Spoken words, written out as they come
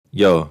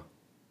Yo,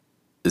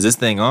 is this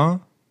thing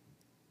on?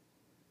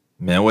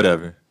 Man,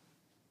 whatever.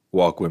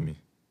 Walk with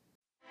me.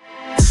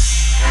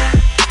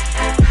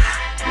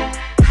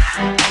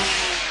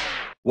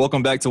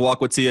 Welcome back to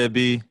Walk with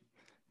TFB.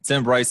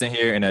 Tim Bryson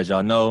here, and as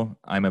y'all know,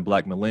 I'm a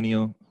black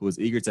millennial who is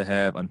eager to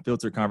have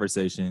unfiltered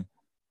conversation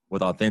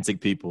with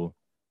authentic people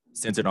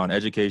centered on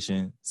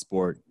education,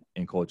 sport,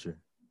 and culture.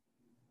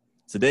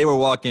 Today, we're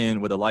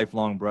walking with a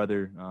lifelong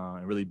brother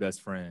and really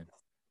best friend,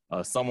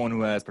 someone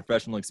who has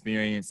professional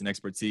experience and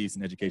expertise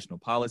in educational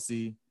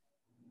policy,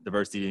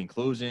 diversity and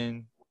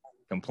inclusion,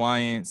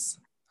 compliance,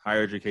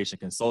 higher education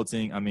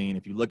consulting. I mean,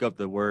 if you look up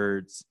the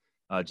words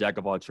jack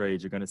of all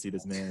trades, you're going to see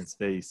this man's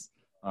face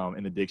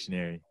in the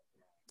dictionary.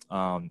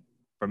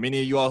 For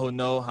many of you all who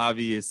know,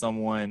 Javi is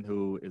someone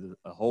who is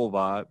a whole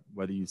vibe,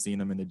 whether you've seen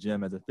him in the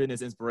gym as a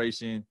fitness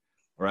inspiration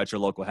or at your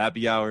local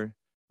happy hour.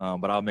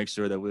 But I'll make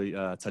sure that we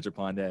touch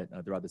upon that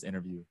throughout this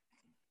interview.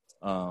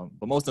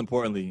 But most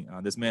importantly,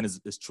 this man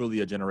is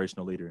truly a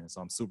generational leader. And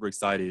so I'm super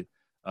excited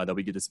that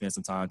we get to spend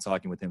some time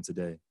talking with him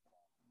today.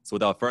 So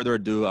without further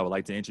ado, I would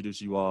like to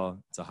introduce you all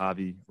to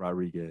Javi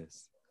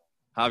Rodriguez.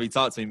 Javi,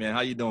 talk to me, man.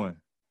 How you doing?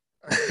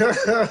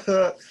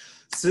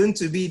 Soon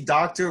to be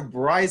Dr.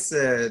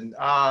 Bryson.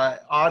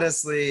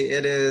 Honestly,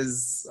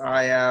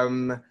 I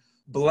am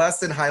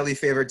blessed and highly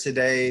favored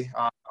today,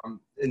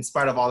 in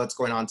spite of all that's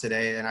going on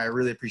today. And I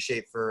really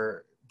appreciate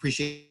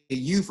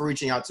you for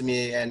reaching out to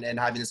me and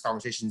having these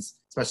conversations,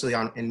 especially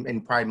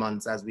in Pride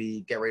months as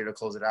we get ready to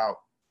close it out.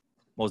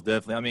 Most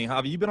definitely. I mean,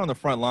 Javi, you've been on the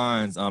front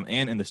lines and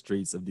in the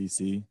streets of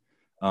DC.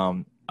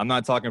 I'm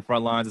not talking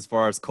front lines as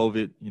far as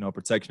COVID,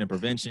 protection and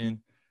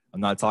prevention. I'm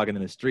not talking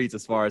in the streets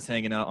as far as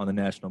hanging out on the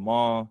National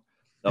Mall.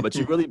 But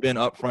you've really been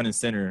up front and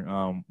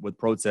center with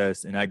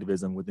protests and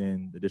activism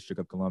within the District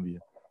of Columbia.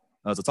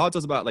 So talk to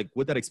us about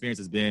what that experience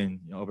has been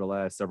over the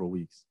last several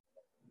weeks.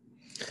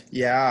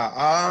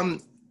 Yeah.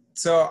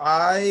 So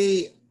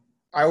I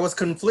was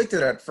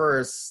conflicted at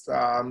first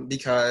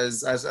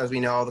because, as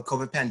we know, the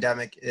COVID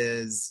pandemic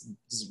is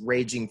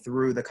raging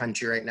through the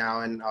country right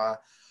now, and a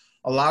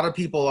lot of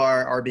people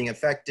are being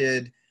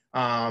affected.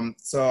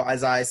 So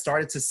as I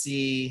started to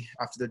see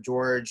after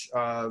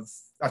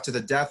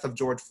the death of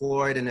George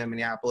Floyd in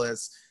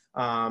Minneapolis,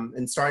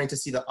 and starting to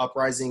see the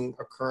uprising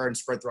occur and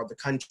spread throughout the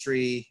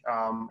country,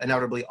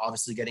 inevitably,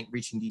 obviously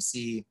reaching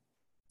DC,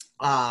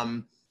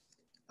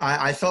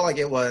 I felt like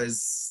it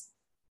was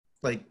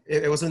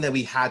something that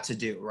we had to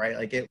do, right?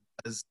 Like it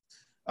was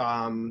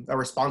a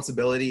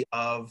responsibility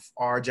of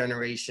our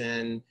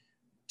generation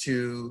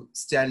to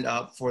stand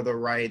up for the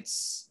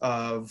rights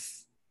of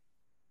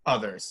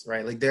others,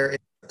 right? Like there is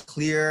a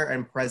clear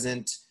and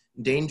present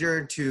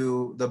danger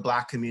to the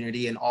Black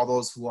community and all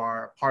those who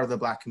are part of the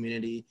Black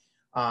community.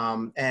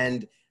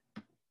 And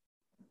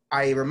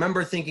I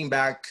remember thinking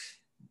back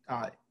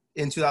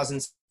in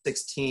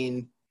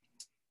 2016,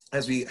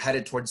 as we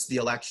headed towards the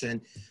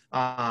election,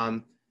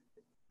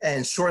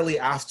 and shortly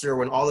after,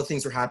 when all the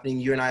things were happening,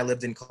 you and I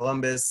lived in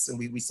Columbus, and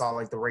we saw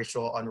the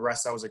racial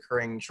unrest that was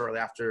occurring shortly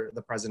after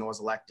the president was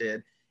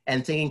elected,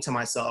 and thinking to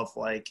myself,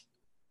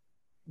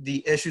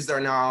 the issues that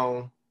are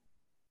now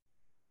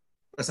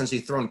essentially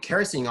thrown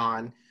kerosene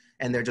on,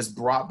 and they're just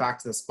brought back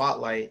to the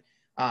spotlight,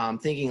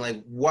 thinking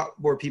what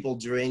were people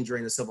doing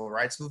during the civil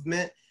rights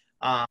movement,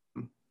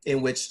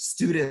 in which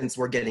students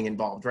were getting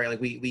involved, right?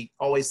 We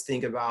always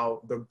think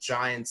about the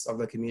giants of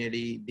the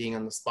community being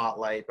on the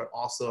spotlight, but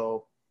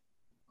also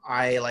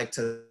I like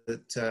to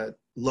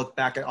look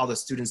back at all the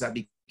students that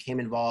became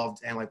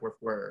involved and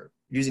were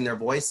using their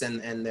voice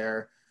and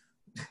their,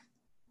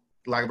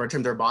 lack of a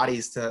term, their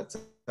bodies to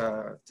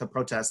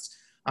protest.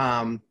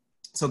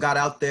 So got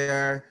out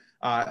there,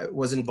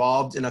 was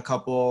involved in a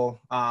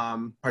couple,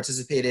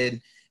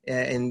 participated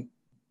in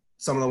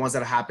some of the ones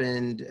that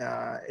happened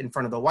in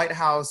front of the White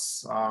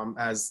House.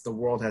 As the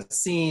world has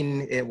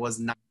seen, it was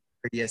not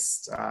the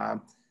prettiest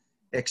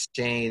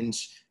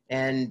exchange.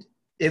 And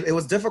it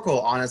was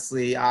difficult,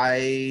 honestly.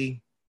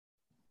 As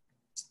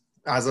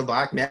a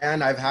Black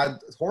man, I've had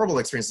horrible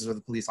experiences with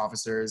the police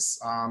officers.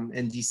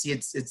 In DC,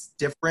 it's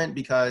different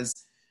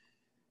because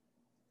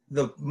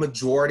the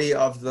majority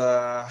of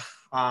the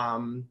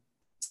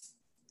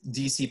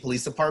DC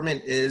Police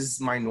Department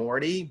is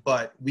minority,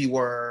 but we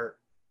were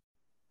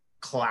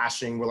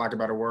clashing, for lack of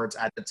better words,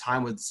 at the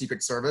time with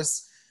Secret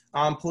Service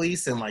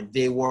police, and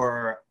they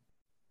were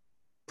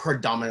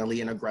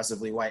predominantly and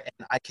aggressively white.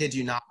 And I kid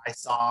you not, I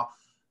saw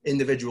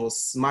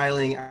individuals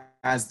smiling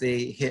as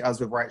they hit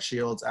us with riot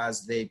shields,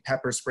 as they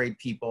pepper sprayed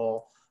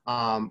people.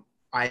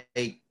 I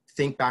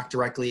think back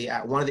directly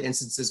at one of the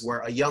instances where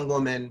a young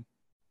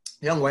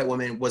white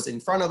woman was in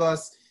front of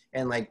us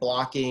and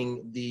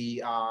blocking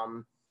the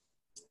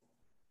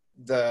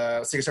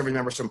Secret Service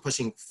members from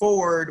pushing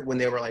forward when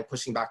they were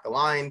pushing back the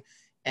line.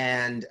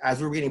 And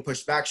as we were getting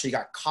pushed back, she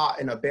got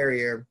caught in a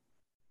barrier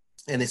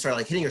and they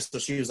started hitting her. So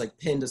she was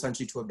pinned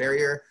essentially to a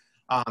barrier.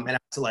 And I had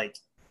to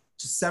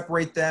just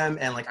separate them.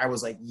 And I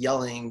was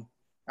yelling,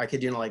 I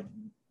kid you not,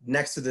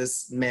 next to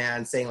this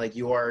man saying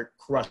you are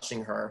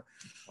crushing her.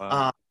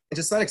 Wow.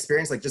 just that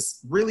experience, like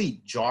just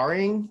really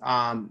jarring.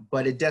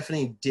 But it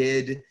definitely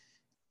did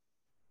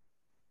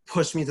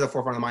push me to the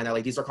forefront of the mind that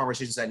like these are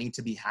conversations that need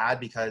to be had,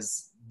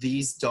 because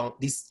these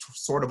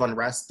sort of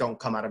unrest don't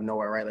come out of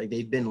nowhere, right? Like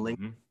they've been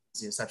linked to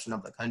the inception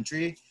of the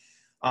country.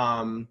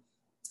 And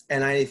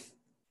I've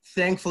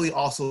thankfully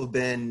also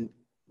been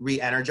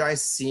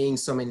re-energized seeing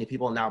so many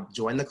people now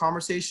join the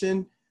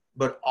conversation,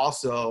 but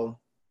also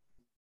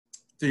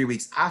 3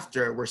 weeks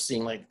after, we're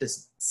seeing like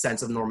this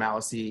sense of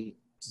normalcy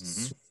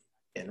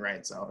in,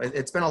 right? So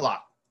it's been a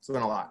lot. It's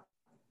been a lot.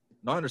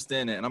 No, I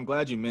understand that. And I'm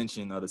glad you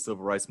mentioned the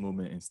civil rights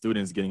movement and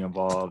students getting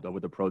involved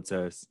with the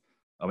protests.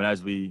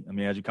 As you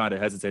kind of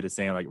hesitated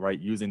saying, like, right,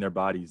 using their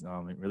bodies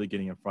and really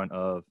getting in front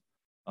of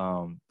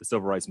the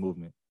civil rights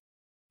movement.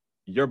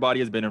 Your body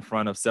has been in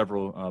front of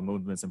several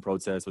movements and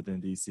protests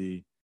within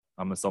DC.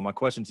 So my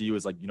question to you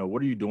is, like,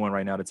 what are you doing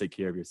right now to take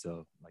care of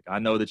yourself? Like, I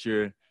know that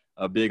you're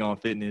big on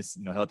fitness,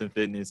 health and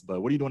fitness, but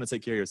what are you doing to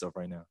take care of yourself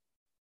right now?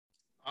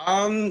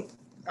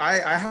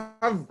 I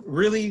have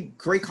really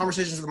great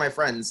conversations with my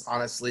friends,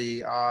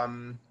 honestly.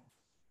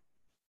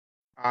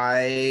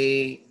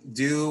 I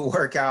do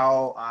work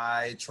out.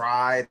 I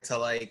try to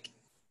like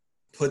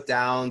put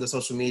down the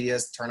social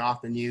medias, turn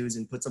off the news,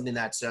 and put something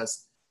that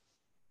just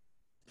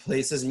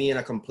places me in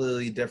a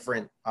completely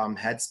different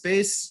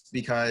headspace,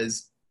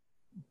 because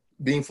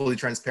being fully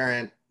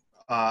transparent,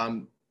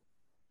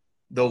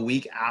 the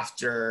week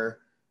after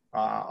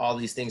all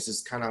these things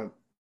just kind of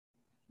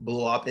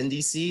blew up in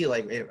DC,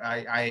 like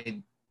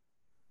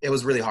it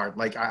was really hard.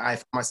 Like I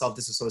found myself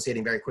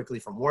disassociating very quickly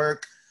from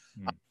work,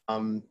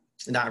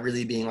 not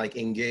really being like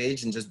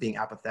engaged and just being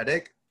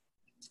apathetic.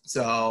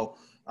 So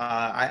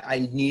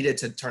I needed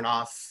to turn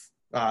off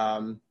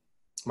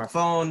my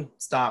phone,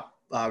 stop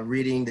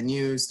reading the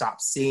news,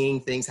 stop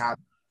seeing things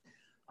happen.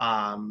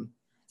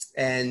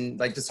 And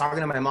like just talking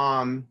to my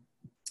mom,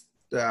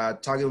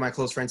 talking with my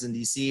close friends in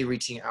DC,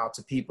 reaching out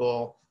to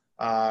people,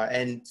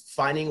 and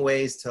finding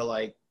ways to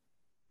like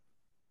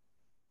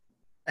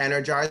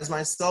energize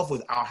myself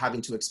without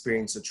having to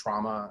experience the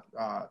trauma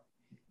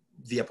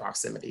via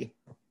proximity.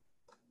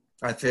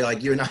 I feel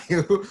like you and I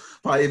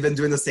probably been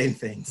doing the same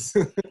things.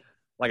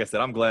 Like I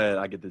said, I'm glad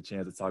I get the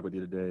chance to talk with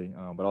you today,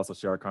 but also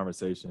share our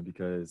conversation,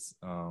 because,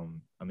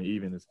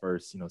 even this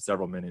first,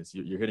 several minutes,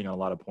 you're hitting on a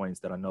lot of points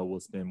that I know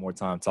we'll spend more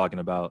time talking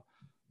about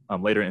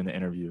later in the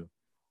interview.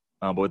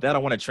 But with that, I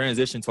want to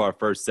transition to our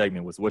first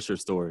segment, what's your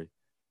story?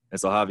 And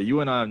so, Javi,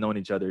 you and I have known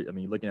each other.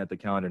 Looking at the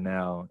calendar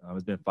now,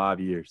 it's been 5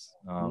 years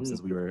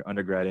since we were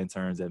undergrad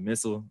interns at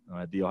Missile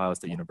at The Ohio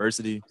State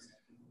University.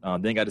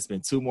 Then got to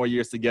spend 2 more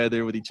years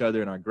together with each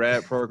other in our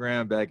grad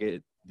program back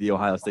at The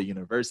Ohio State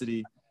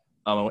University.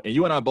 And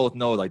you and I both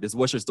know, like, this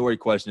what's your story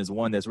question is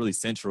one that's really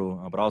central,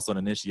 but also an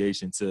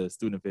initiation to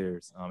student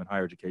affairs in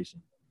higher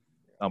education.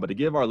 But to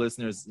give our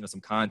listeners, some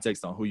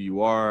context on who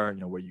you are,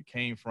 where you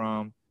came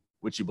from,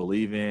 what you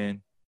believe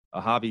in,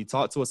 Javi,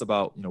 talk to us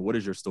about, what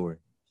is your story?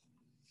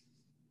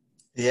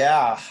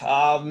 Yeah.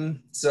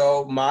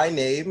 So my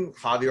name,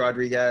 Javi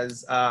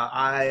Rodriguez.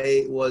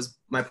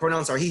 My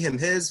pronouns are he, him,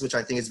 his, which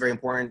I think is very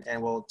important,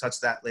 and we'll touch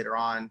that later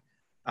on.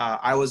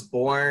 I was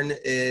born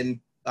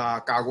in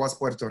Caguas,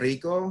 Puerto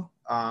Rico.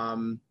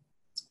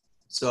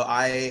 So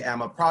I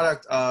am a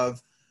product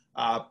of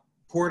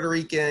Puerto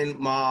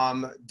Rican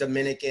mom,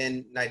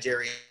 Dominican,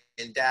 Nigerian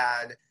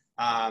dad.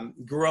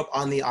 Grew up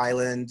on the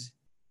island.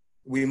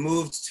 We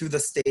moved to the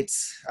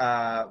States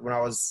when I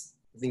was,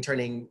 I think,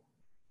 turning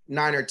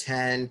 9 or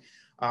 10,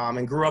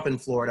 and grew up in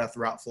Florida,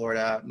 throughout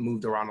Florida,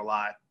 moved around a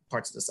lot,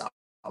 parts of the South.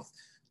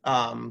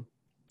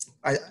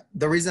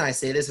 The reason I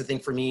say this, I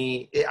think for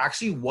me, it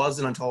actually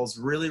wasn't until I was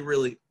really,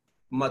 really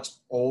much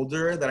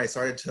older that I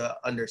started to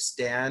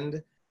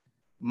understand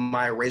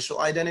my racial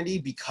identity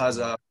because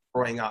of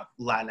growing up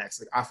Latinx.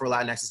 Like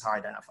Afro-Latinx is how I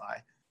identify.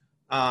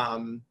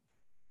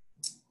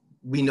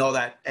 We know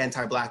that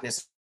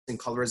anti-Blackness and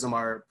colorism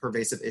are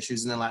pervasive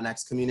issues in the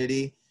Latinx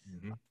community.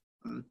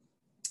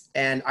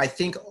 And I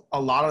think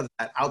a lot of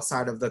that,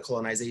 outside of the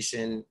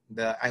colonization,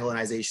 the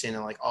Anglicization,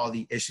 and like all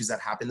the issues that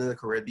happened in the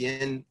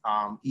Caribbean,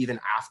 even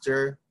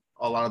after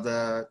a lot of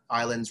the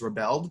islands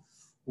rebelled,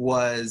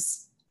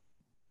 was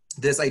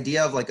this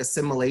idea of like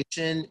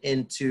assimilation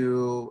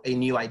into a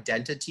new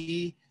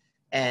identity,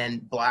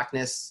 and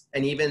Blackness,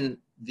 and even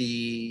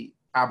the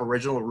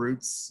Aboriginal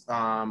roots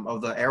of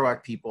the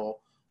Arawak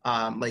people,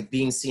 like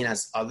being seen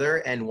as other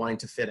and wanting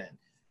to fit in.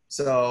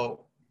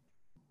 So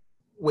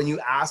when you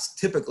ask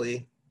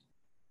typically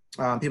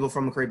people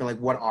from the Caribbean, like,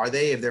 what are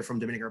they? If they're from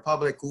Dominican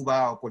Republic,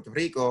 Cuba, or Puerto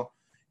Rico,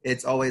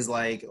 it's always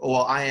like, oh,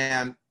 well, I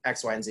am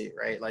X, Y, and Z,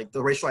 right? Like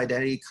the racial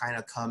identity kind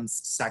of comes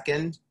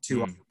second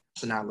to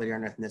nationality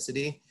and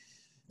ethnicity.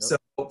 Yep.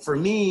 So for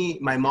me,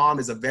 my mom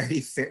is a very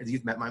fair,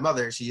 you've met my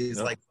mother, she is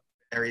like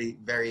very,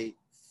 very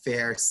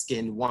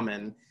fair-skinned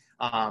woman.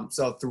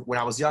 So when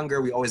I was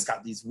younger, we always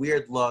got these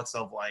weird looks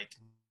of like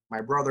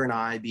my brother and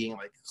I being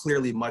like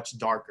clearly much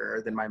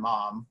darker than my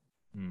mom.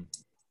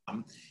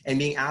 And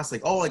being asked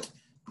like, oh, like,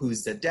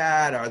 who's the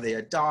dad? Are they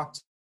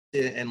adopted?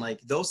 And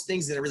like those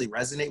things didn't really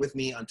resonate with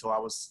me until I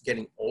was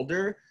getting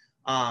older.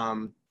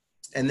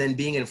 And then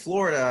being in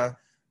Florida,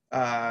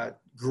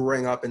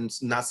 growing up in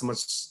not so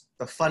much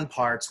the fun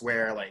parts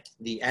where like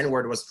the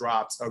N-word was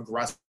dropped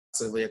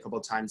aggressively a couple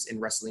of times in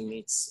wrestling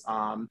meets,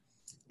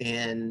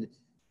 and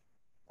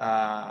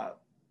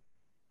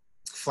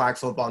flag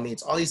football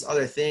meets, all these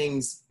other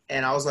things.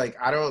 And I was like,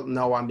 I don't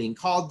know why I'm being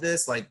called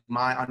this. Like,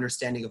 my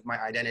understanding of my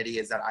identity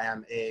is that I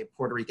am a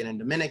Puerto Rican and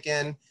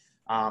Dominican.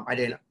 I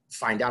didn't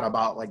find out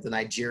about like the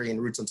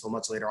Nigerian roots until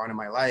much later on in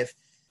my life.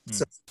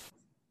 So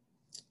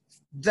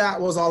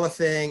that was all a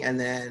thing. And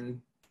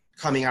then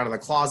coming out of the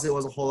closet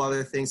was a whole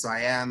other thing. So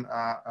I am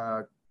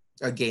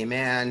a gay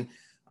man.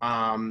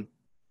 I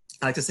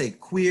like to say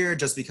queer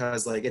just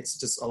because like it's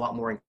just a lot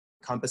more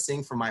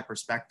encompassing from my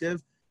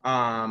perspective.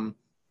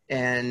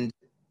 And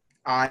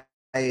I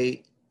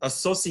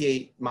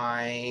associate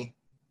my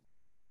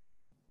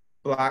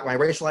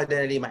racial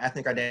identity, my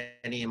ethnic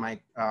identity, and my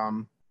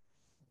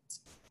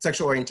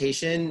sexual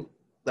orientation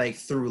like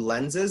through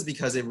lenses,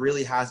 because it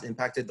really has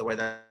impacted the way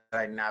that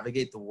I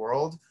navigate the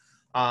world.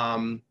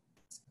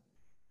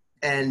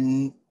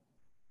 And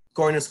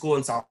going to school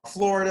in South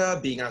Florida,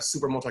 being in a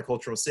super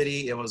multicultural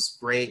city, it was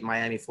great.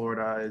 Miami,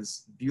 Florida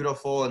is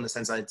beautiful in the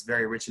sense that it's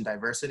very rich in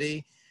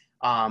diversity.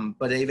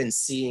 But even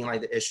seeing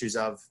like the issues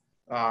of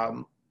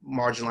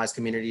marginalized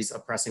communities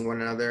oppressing one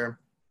another.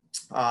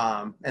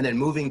 And then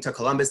moving to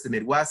Columbus, the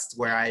Midwest,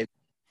 where I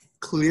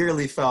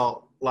clearly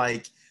felt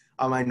like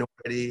a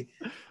minority.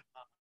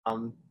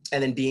 And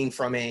then being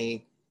from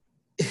a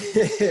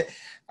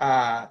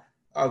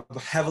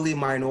heavily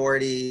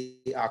minority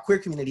queer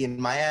community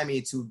in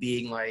Miami to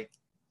being like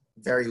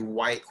very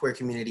white queer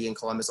community in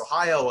Columbus,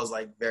 Ohio was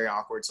like very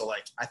awkward. So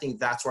like, I think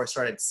that's where I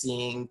started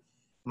seeing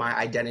my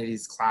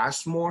identities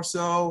clash more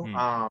so,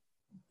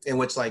 in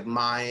which like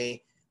my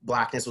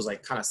Blackness was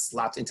like kind of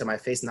slapped into my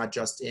face, not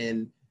just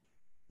in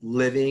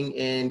living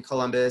in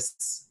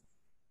Columbus,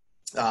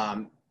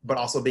 but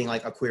also being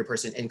like a queer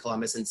person in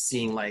Columbus and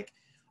seeing like,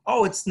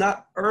 oh, it's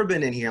not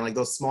urban in here. Like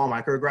those small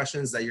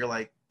microaggressions that you're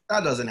like,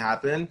 that doesn't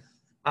happen.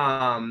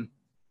 And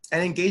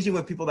engaging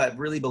with people that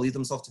really believe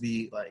themselves to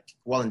be like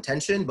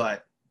well-intentioned,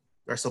 but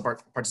are still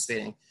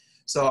participating.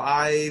 So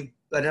I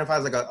identify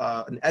as like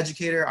an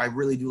educator. I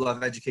really do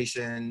love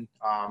education.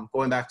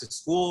 Going back to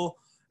school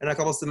in a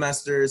couple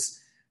semesters,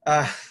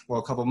 a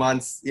couple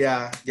months.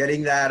 Yeah.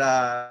 Getting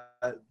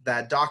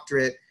that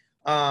doctorate.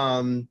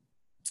 And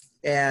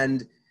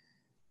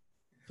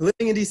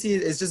living in DC,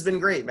 it's just been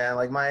great, man.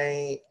 Like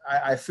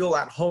I feel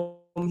at home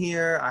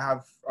here.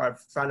 I've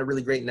found a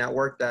really great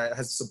network that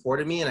has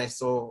supported me, and I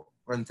still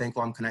am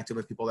thankful I'm connected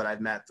with people that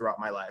I've met throughout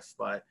my life.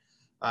 But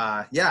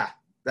yeah,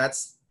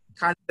 that's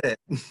kind of it.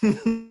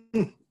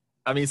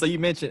 I mean, so you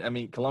mentioned, I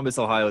mean, Columbus,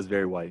 Ohio is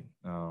very white,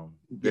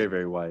 very,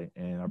 very white.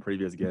 And our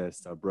previous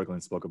guest,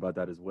 Brooklyn, spoke about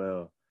that as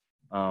well.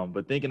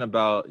 But thinking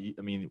about,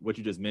 I mean, what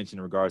you just mentioned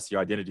in regards to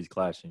your identities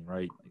clashing,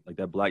 right? Like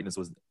that Blackness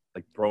was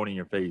like thrown in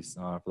your face,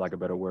 for lack of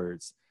better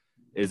words.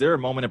 Is there a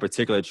moment in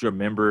particular that you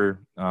remember,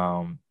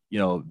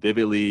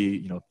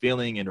 vividly,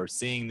 feeling and or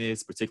seeing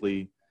this,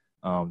 particularly,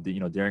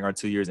 during our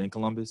 2 years in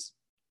Columbus?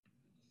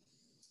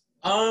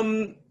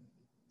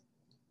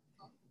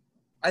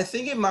 I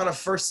think it might have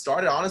first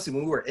started, honestly,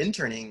 when we were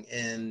interning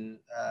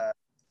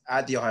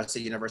at The Ohio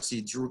State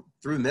University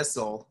through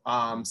Missile.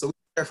 So we were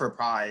there for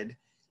Pride.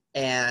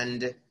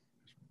 And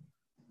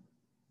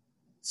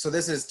so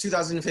this is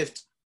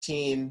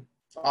 2015.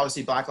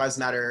 Obviously, Black Lives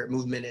Matter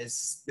movement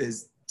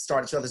is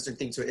started to other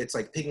things. So it's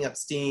like picking up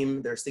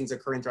steam. There's things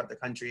occurring throughout the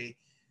country.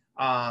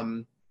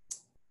 When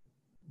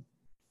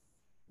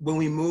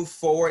we moved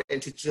forward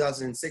into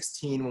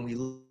 2016, when we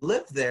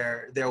lived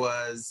there, there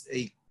was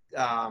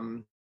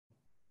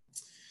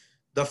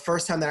the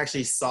first time that I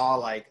actually saw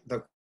like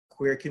the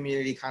queer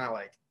community kind of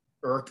like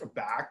irk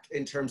back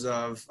in terms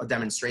of a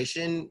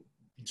demonstration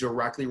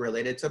directly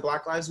related to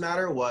Black Lives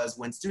Matter was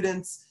when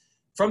students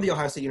from The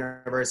Ohio State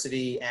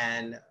University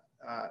and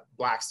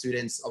Black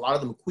students, a lot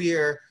of them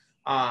queer,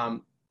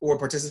 were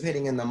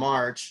participating in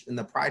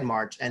the Pride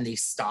March, and they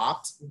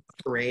stopped the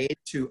parade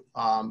to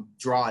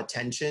draw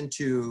attention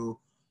to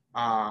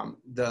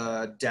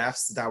the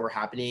deaths that were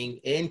happening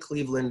in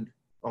Cleveland,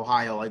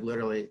 Ohio, like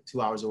literally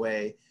 2 hours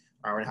away,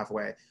 hour and a half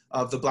away,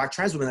 of the Black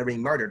trans women that were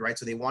being murdered, right?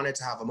 So they wanted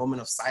to have a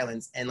moment of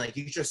silence, and like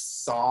you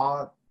just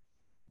saw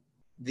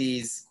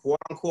these quote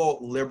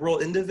unquote liberal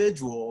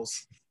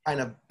individuals kind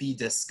of be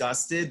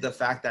disgusted the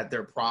fact that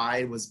their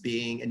pride was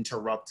being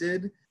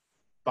interrupted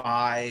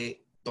by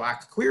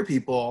Black queer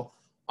people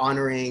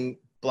honoring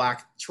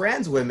Black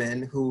trans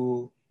women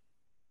who,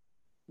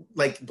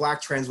 like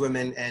Black trans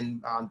women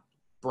and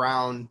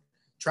brown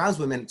trans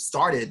women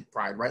started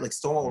Pride, right? Like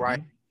Stonewall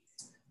Riot,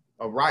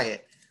 a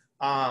riot.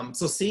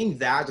 So seeing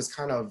that just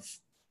kind of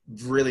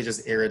really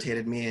just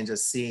irritated me, and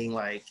just seeing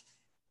like,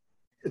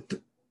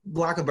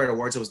 lack of better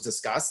words, it was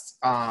disgust.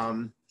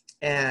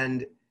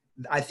 And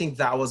I think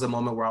that was a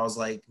moment where I was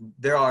like,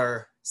 there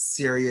are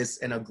serious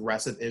and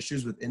aggressive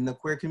issues within the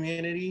queer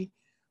community.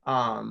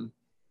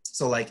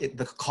 So like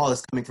the call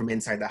is coming from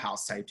inside the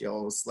house type deal.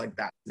 It was like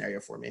that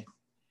scenario for me.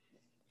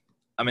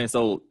 I mean,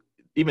 so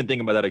even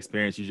thinking about that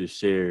experience you just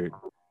shared,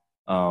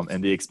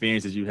 and the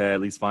experiences you had,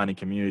 at least finding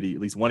community,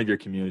 at least one of your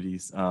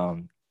communities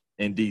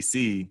in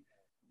DC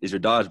is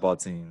your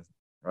dodgeball team,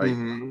 right?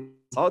 Mm-hmm.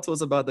 Talk to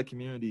us about the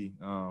community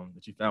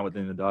that you found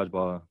within the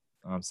dodgeball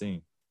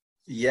scene.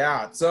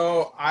 Yeah.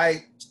 So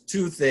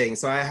two things.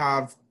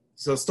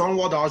 So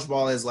Stonewall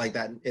Dodgeball is like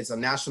that. It's a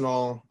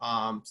national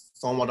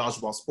Stonewall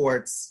Dodgeball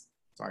Sports.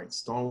 Sorry,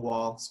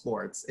 Stonewall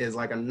Sports is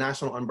like a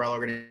national umbrella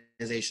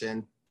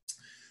organization.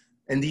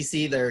 In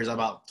DC, there's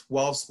about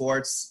 12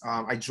 sports.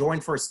 I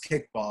joined first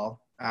kickball,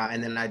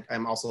 and then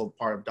I'm also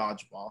part of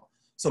dodgeball.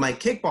 So my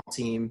kickball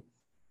team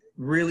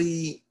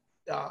really,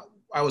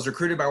 I was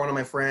recruited by one of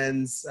my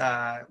friends.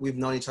 We've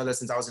known each other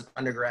since I was an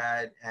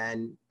undergrad,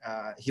 and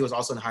he was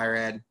also in higher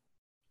ed.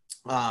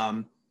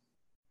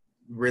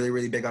 Really,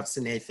 really big ups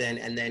to Nathan.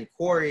 And then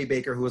Corey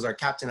Baker, who was our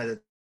captain at the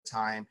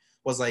time,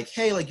 was like,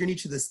 hey, like, you're new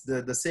to the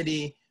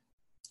city.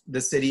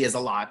 The city is a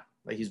lot.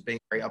 Like, he's being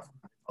very upfront,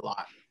 a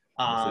lot.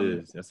 Yes, it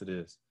is. Yes, it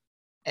is.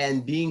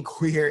 And being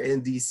queer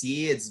in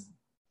DC, it's,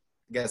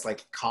 I guess,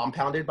 like,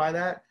 compounded by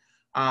that.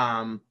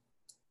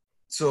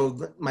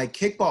 So my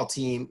kickball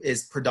team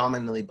is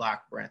predominantly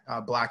black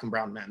and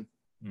brown men.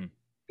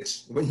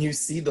 Which, when you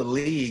see the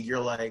league, you're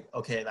like,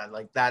 okay,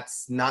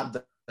 that's not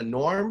the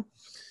norm.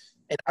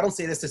 And I don't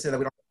say this to say that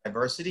we don't have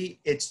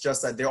diversity. It's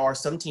just that there are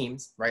some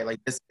teams, right?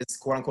 Like, this is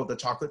quote unquote the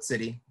Chocolate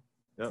City.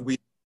 Yep.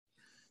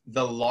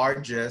 The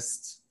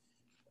largest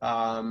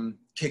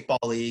kickball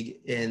league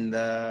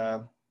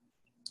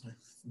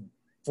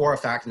for a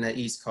fact in the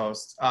East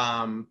Coast.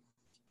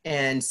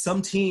 And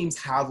some teams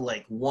have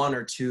like one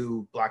or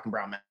two black and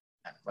brown men.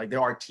 Like,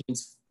 there are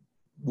teams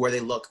where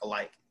they look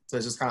alike. So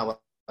it's just kind of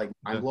like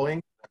mind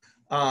blowing.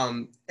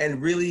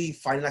 And really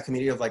finding that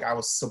community of, like, I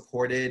was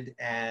supported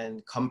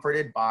and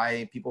comforted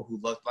by people who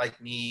looked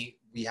like me.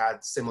 We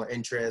had similar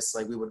interests.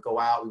 Like, we would go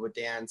out, we would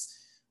dance,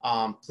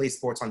 play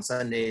sports on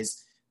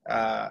Sundays,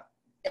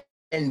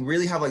 and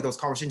really have like those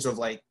conversations of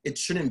like, it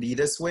shouldn't be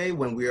this way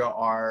when we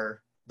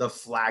are the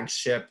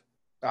flagship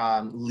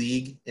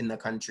league in the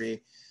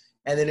country.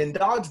 And then in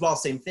dodgeball,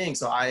 same thing.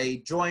 So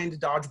I joined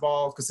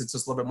dodgeball because it's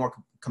just a little bit more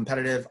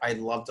competitive. I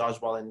loved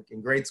dodgeball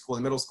in grade school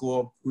and middle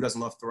school. Who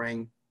doesn't love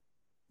throwing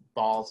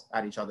balls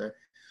at each other?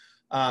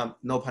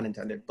 No pun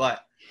intended.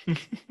 But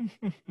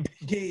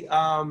he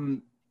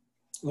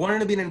wanted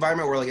to be in an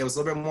environment where, like, it was a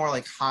little bit more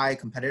like high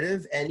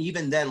competitive. And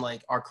even then,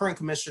 like, our current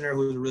commissioner,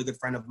 who is a really good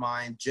friend of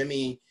mine,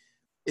 Jimmy,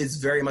 is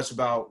very much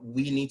about,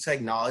 we need to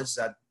acknowledge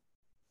that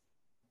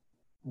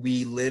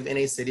we live in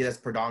a city that's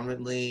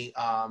predominantly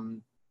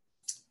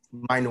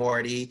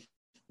minority.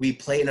 We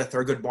play in a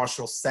Thurgood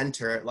Marshall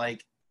Center.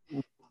 Like,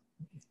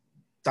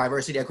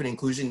 diversity, equity,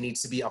 inclusion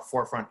needs to be a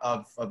forefront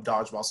of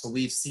dodgeball. So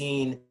we've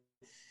seen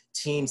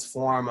teams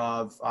form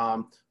of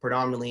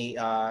predominantly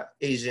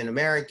Asian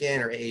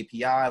American or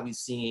AAPI. We've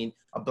seen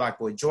a Black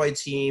Boy Joy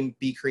team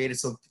be created.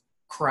 So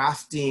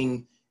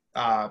crafting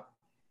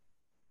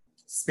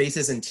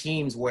spaces and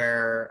teams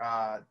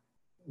where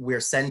we're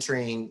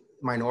centering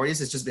minorities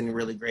has just been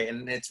really great.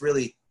 And it's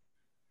really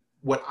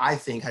what I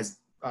think has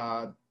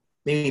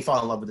made me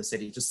fall in love with the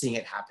city, just seeing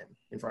it happen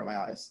in front of my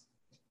eyes.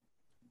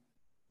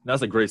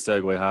 That's a great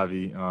segue,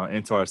 Javi,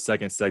 into our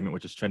second segment,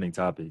 which is trending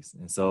topics.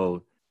 And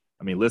so,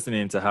 I mean,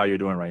 listening to how you're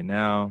doing right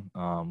now,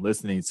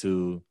 listening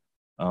to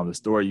the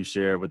story you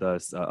shared with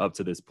us up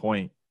to this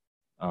point,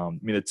 I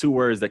mean, the two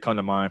words that come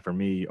to mind for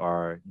me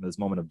are, this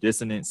moment of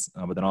dissonance,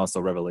 but then also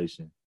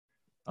revelation.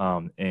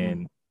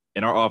 And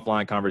in our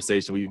offline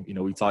conversation,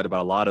 we talked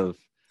about a lot of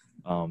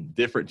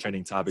different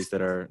trending topics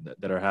that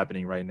are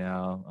happening right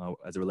now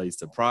as it relates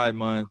to Pride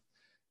Month,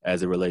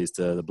 as it relates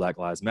to the Black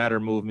Lives Matter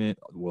movement,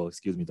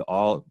 the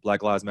All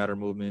Black Lives Matter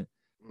movement,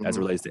 as it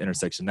relates to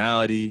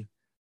intersectionality.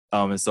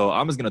 And so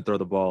I'm just going to throw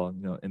the ball,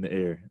 in the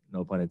air,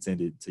 no pun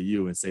intended, to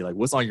you and say, like,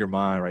 what's on your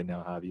mind right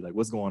now, Javi? Like,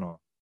 what's going on?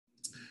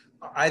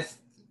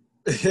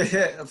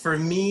 For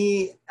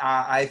me,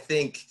 I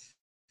think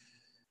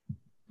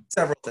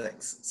several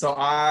things. So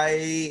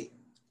I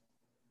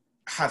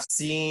have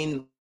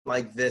seen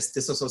like this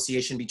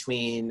disassociation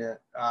between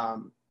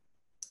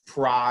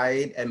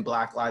Pride and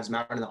Black Lives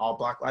Matter and All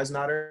Black Lives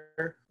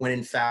Matter, when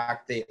in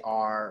fact they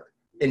are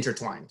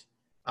intertwined.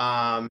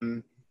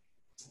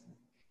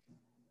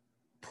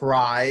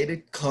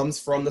 Pride comes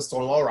from the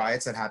Stonewall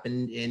riots that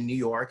happened in New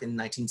York in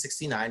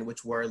 1969,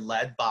 which were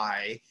led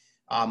by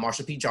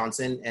Marsha P.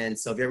 Johnson and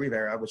Sylvia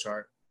Rivera, which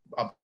are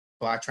a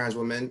Black trans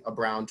woman, a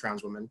brown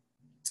trans woman.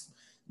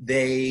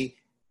 They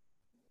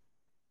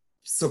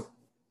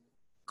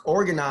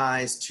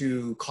organized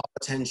to call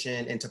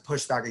attention and to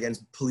push back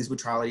against police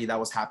brutality that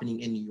was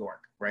happening in New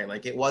York, right?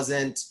 Like, it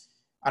wasn't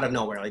out of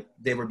nowhere. Like,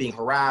 they were being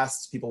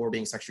harassed, people were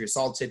being sexually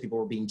assaulted, people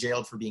were being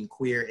jailed for being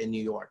queer in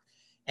New York.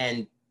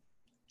 And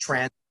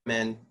trans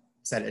men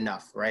said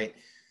enough, right?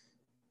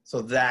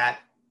 So that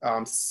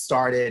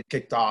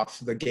kicked off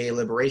the gay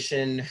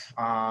liberation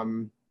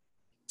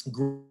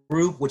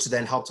group, which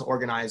then helped to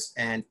organize,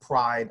 and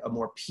Pride, a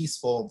more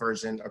peaceful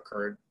version,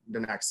 occurred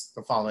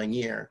the following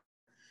year.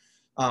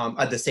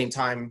 At the same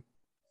time,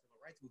 the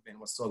rights movement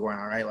was still going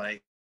on, right?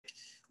 Like,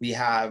 we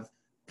have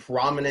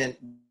prominent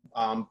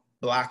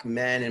Black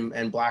men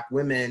and Black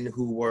women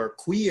who were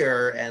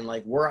queer and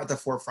like were at the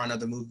forefront of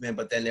the movement,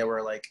 but then they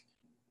were like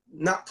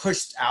not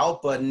pushed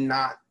out, but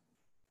not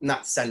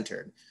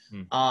centered.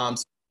 So for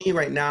me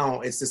right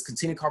now, it's this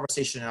continued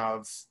conversation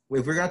of,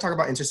 if we're going to talk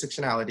about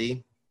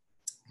intersectionality,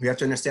 we have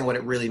to understand what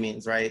it really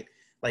means, right?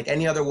 Like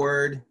any other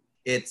word,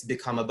 it's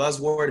become a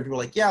buzzword and people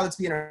are like, yeah, let's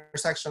be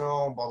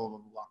intersectional, blah, blah, blah,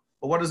 blah.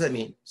 But what does that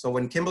mean? So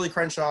when Kimberly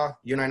Crenshaw,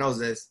 you and I know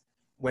this,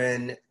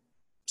 when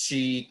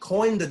she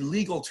coined the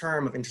legal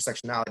term of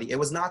intersectionality, it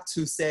was not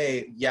to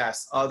say,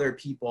 yes, other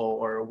people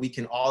or we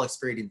can all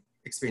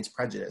experience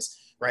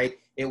prejudice, right?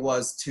 It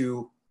was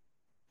to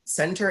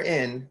center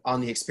in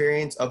on the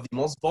experience of the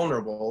most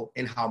vulnerable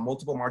and how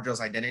multiple marginalized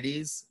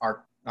identities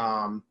are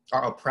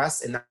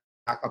oppressed, and that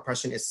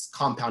oppression is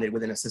compounded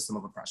within a system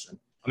of oppression.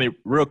 I mean,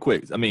 real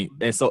quick,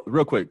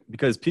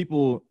 because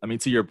people, I mean,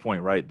 to your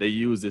point, right? They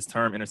use this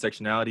term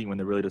intersectionality when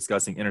they're really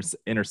discussing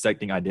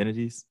intersecting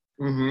identities.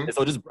 Mm-hmm. And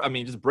so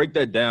just break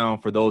that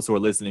down for those who are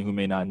listening who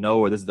may not know,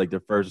 or this is like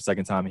their first or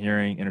second time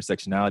hearing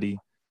intersectionality,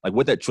 like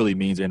what that truly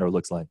means and or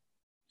looks like.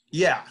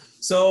 Yeah.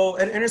 So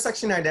an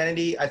intersection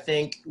identity, I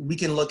think we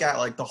can look at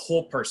like the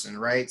whole person,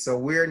 right? So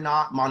we're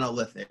not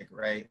monolithic,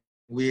 right?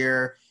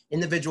 We're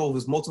individuals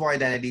with multiple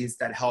identities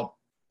that help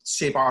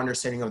shape our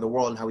understanding of the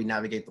world and how we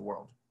navigate the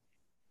world.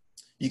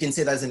 You can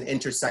say that's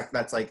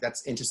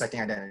that's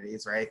intersecting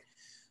identities, right?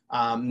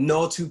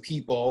 No two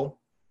people,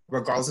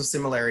 regardless of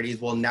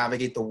similarities, will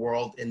navigate the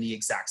world in the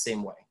exact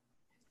same way,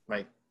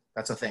 right?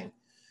 That's a thing.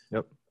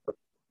 Yep.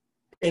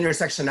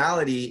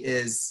 Intersectionality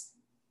is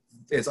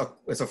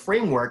a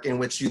framework in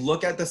which you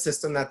look at the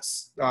system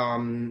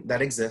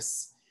that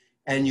exists,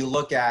 and you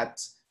look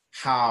at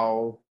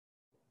how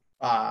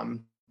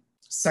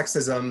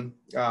sexism,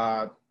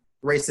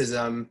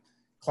 racism,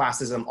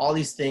 classism, all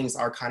these things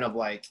are kind of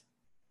like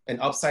an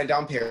upside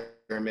down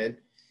pyramid.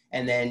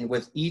 And then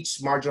with each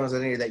marginalized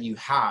identity that you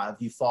have,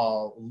 you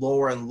fall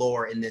lower and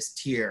lower in this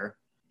tier.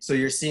 So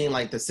you're seeing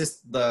like the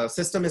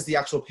system is the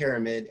actual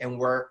pyramid, and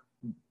we're,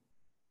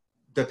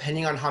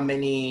 depending on how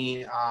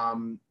many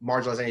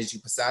marginalized identities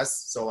you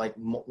possess, so like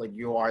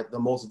you are the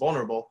most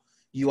vulnerable,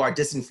 you are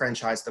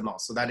disenfranchised the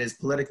most. So that is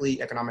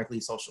politically,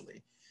 economically,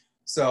 socially.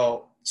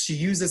 So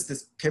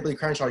Kimberly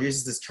Crenshaw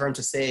uses this term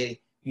to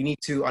say, you need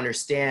to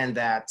understand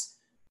that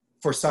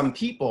for some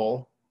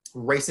people,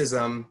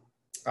 racism,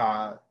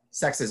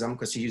 sexism,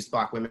 because she used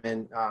Black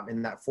women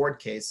in that Ford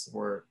case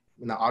or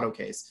in the auto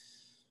case,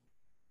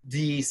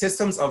 the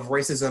systems of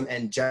racism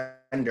and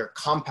gender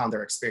compound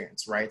their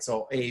experience, right?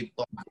 So a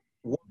Black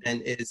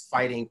woman is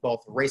fighting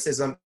both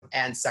racism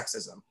and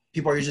sexism.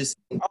 People are usually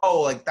saying,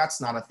 oh, like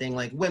that's not a thing,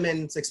 like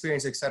women's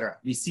experience, etc.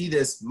 You see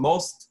this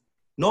most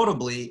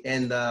notably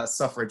in the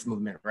suffrage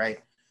movement, right?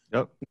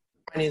 Yep.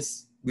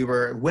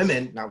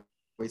 Women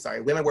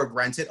were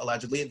granted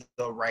allegedly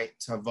the right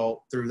to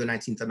vote through the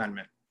 19th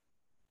Amendment.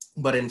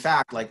 But in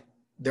fact, like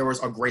there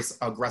was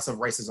aggressive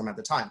racism at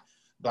the time.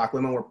 Black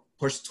women were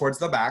pushed towards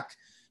the back,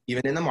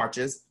 even in the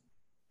marches.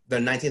 The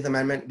 19th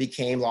Amendment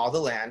became law of the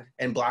land,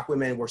 and Black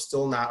women were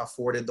still not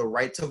afforded the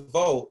right to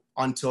vote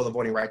until the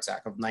Voting Rights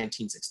Act of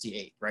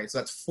 1968, right? So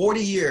that's 40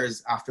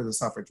 years after the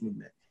suffrage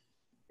movement.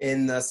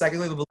 In the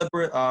second wave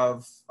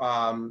of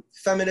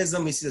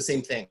feminism, we see the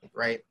same thing,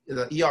 right?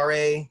 The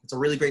ERA, it's a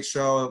really great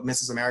show,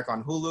 Mrs. America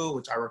on Hulu,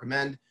 which I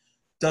recommend,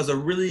 does a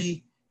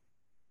really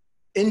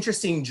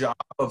interesting job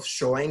of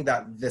showing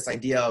that this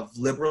idea of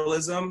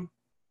liberalism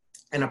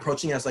and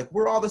approaching it as like,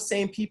 we're all the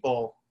same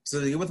people,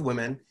 specifically with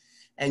women.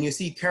 And you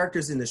see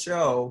characters in the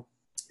show,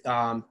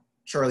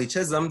 Shirley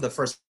Chisholm, the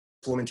first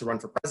woman to run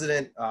for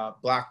president,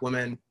 Black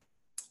women,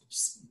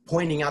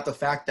 pointing out the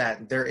fact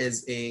that there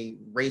is a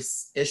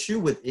race issue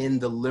within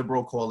the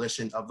liberal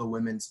coalition of the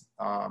women's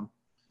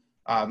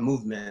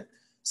movement.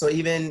 So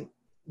even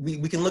we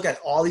can look at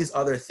all these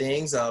other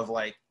things of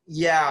like,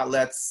 yeah,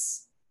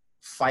 let's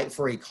fight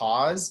for a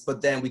cause,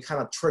 but then we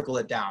kind of trickle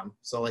it down.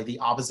 So like the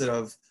opposite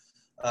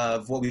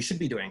of what we should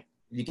be doing.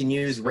 You can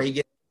use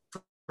Reagan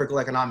trickle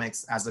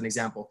economics as an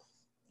example.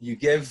 You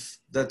give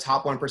the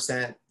top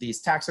 1%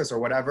 these taxes or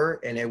whatever,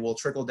 and it will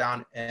trickle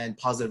down and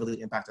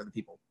positively impact other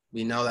people.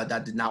 We know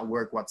that did not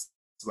work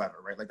whatsoever,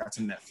 right? Like that's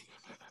a myth.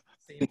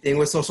 Same thing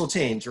with social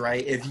change,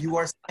 right? If you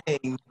are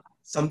saying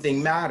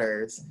something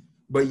matters,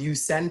 but you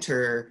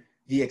center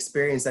the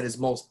experience that is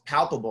most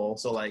palpable,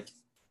 so like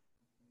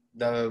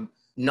the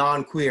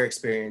non-queer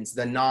experience,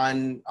 the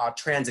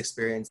non-trans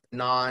experience,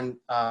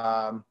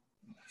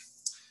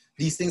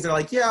 these things are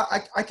like, yeah,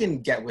 I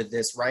can get with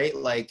this, right?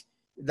 Like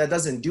that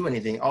doesn't do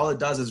anything. All it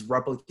does is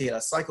replicate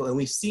a cycle. And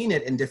we've seen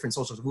it in different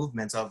social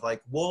movements of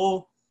like,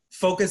 we'll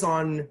focus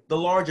on the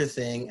larger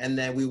thing and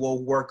then we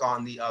will work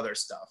on the other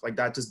stuff. Like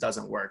that just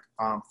doesn't work.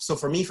 So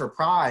for me, for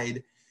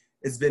Pride,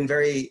 it's been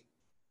very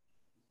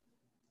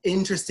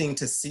interesting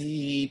to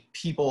see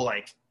people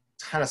like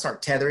kind of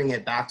start tethering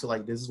it back to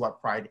like, this is what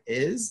Pride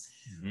is.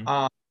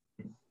 Mm-hmm.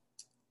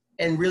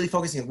 And really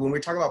focusing, when we're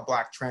talking about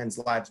Black trans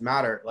lives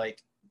matter, like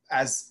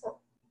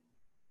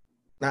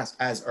not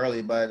as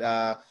early,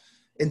 but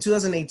in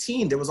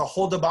 2018, there was a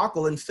whole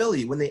debacle in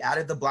Philly when they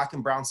added the black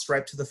and brown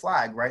stripe to the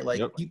flag, right?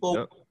 Like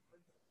people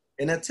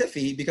in a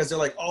tiffy because they're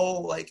like,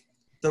 oh, like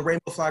the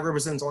rainbow flag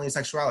represents only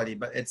sexuality,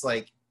 but it's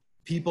like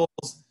people's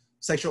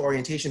sexual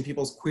orientation,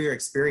 people's queer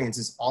experience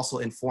is also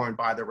informed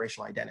by their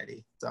racial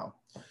identity. So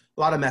a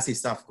lot of messy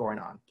stuff going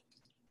on.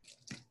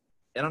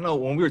 And I know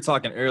when we were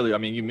talking earlier, I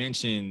mean, you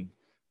mentioned,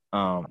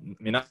 I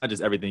mean, not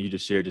just everything you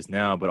just shared just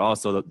now, but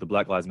also the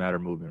Black Lives Matter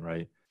movement,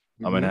 right?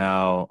 Mm-hmm. And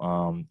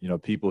how, you know,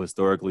 people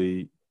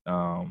historically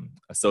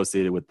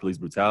associated with police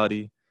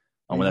brutality,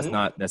 when that's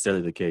not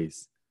necessarily the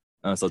case.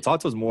 So talk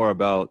to us more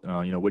about,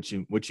 you know, what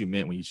you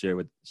meant when you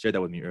shared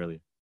that with me earlier.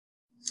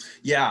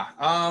 Yeah.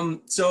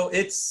 So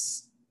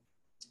it's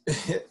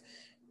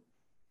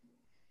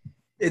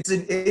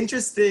an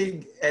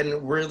interesting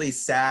and really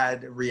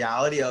sad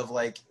reality of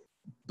like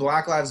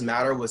Black Lives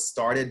Matter was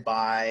started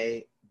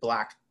by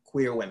Black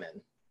queer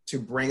women to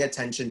bring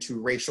attention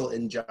to racial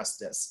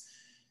injustice.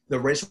 The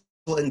racial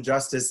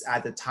injustice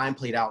at the time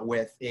played out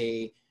with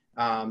a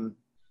Black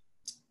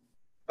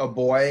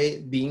boy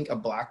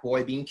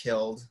being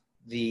killed,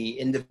 the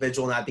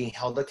individual not being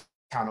held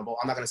accountable.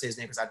 I'm not going to say his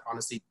name because I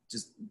honestly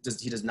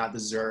he does not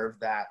deserve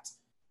that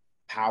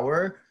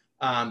power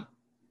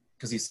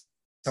because he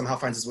somehow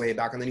finds his way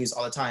back on the news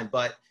all the time.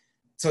 But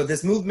so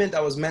this movement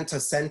that was meant to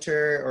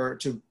center or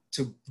to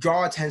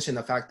draw attention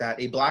to the fact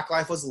that a Black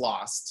life was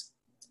lost.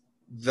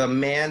 The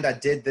man that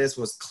did this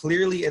was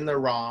clearly in the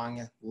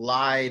wrong,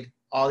 lied,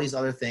 all these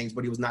other things,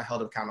 but he was not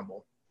held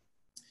accountable.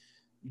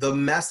 The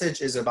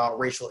message is about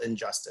racial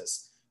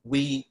injustice.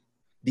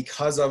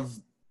 Because of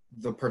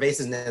the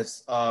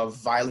pervasiveness of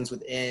violence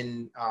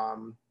within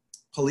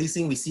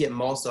policing, we see it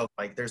most of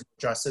like there's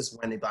justice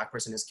when a Black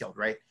person is killed,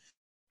 right?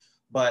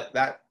 But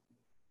that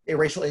a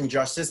racial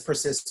injustice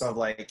persists of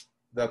like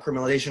the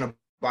criminalization of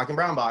Black and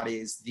brown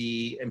bodies,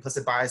 the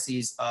implicit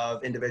biases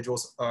of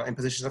individuals in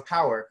positions of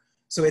power.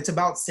 So it's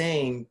about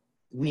saying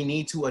we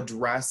need to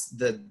address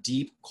the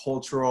deep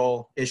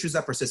cultural issues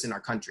that persist in our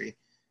country.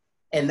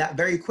 And that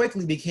very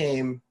quickly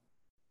became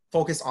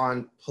focused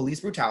on police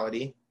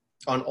brutality,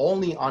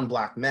 only on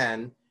Black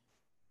men,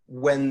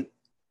 when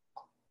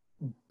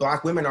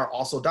Black women are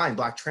also dying,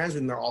 Black trans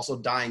women are also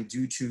dying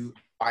due to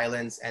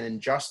violence and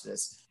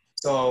injustice.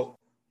 So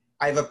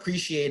I've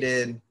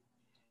appreciated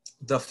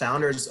the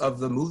founders of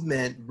the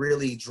movement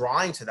really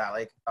drawing to that.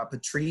 Like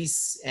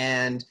Patrice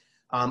and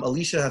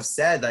Alicia have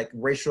said, like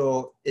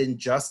racial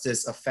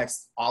injustice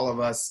affects all of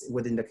us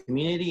within the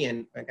community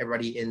and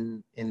everybody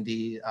in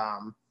the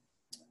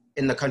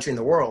country and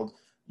the world.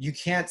 You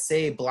can't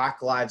say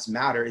Black Lives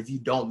Matter if you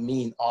don't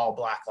mean all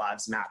Black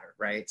Lives Matter,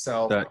 right?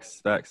 So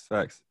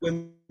facts.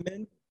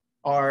 Women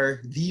are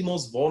the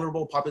most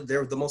vulnerable population.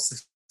 They're the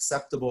most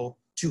susceptible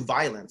to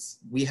violence.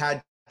 We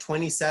had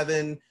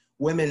 27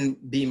 women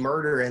be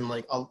murdered, and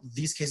like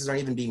these cases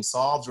aren't even being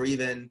solved, or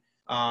even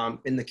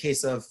in the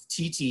case of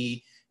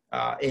TT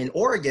in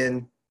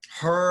Oregon,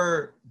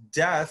 her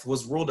death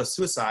was ruled a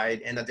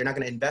suicide, and that they're not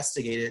going to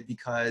investigate it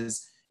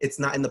because it's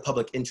not in the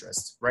public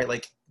interest, right?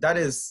 Like that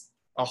is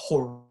a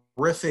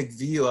horrific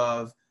view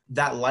of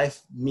that life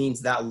means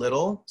that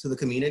little to the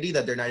community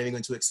that they're not even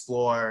going to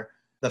explore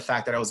the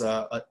fact that it was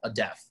a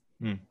death.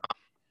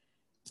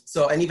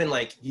 So, and even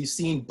like you've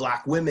seen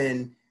Black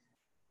women,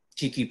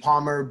 Keke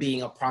Palmer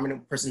being a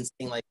prominent person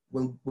saying like,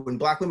 when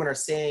Black women are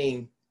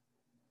saying,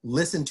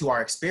 listen to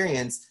our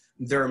experience,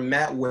 they're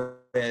met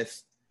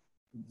with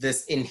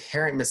this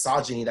inherent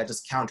misogyny that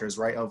just counters,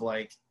 right? Of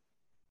like,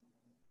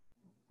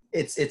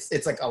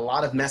 it's like a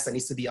lot of mess that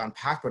needs to be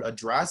unpacked but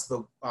addressed.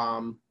 But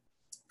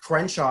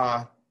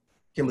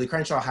Kimberly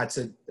Crenshaw had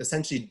to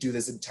essentially do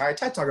this entire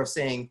TED Talk of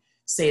say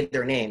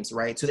their names,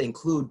 right? To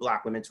include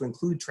Black women, to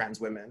include trans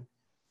women.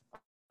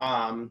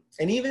 And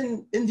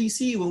even in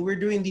DC, when we were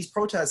doing these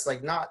protests,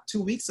 like not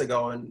 2 weeks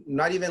ago and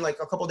not even like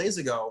a couple days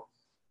ago,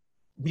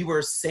 we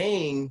were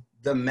saying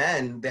the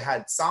men, they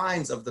had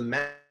signs of the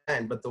men,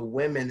 but the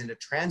women and the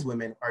trans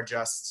women are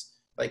just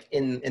like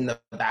in the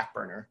back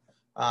burner.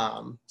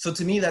 So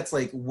to me, that's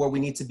like what we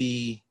need to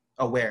be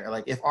aware.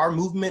 Like if our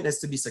movement is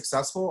to be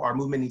successful, our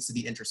movement needs to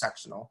be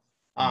intersectional.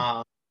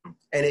 And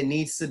it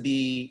needs to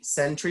be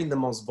centering the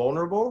most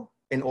vulnerable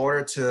in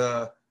order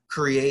to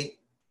create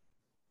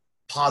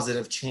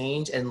positive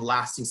change and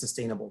lasting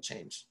sustainable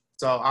change.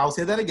 So I'll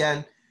say that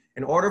again.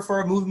 In order for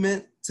a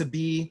movement to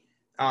be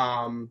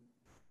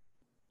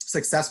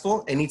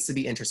successful, it needs to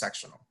be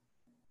intersectional.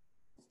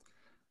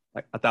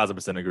 I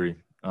 1,000% agree.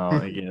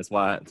 Again, that's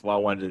why I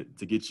wanted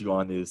to get you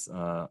on this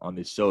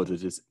show to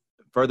just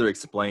further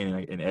explain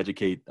and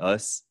educate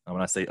us.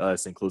 When I say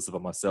us, inclusive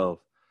of myself,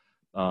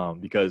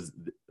 because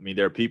I mean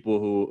there are people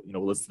who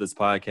listen to this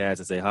podcast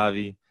and say,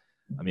 Javi,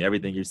 I mean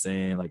everything you're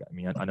saying, like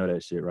I know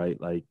that shit, right?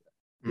 Like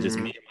it's just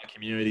me and my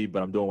community,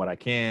 but I'm doing what I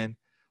can.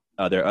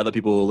 There are other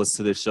people who listen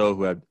to this show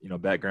who have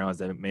backgrounds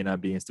that may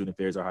not be in student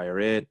affairs or higher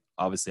ed.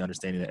 Obviously,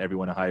 understanding that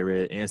everyone in higher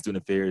ed and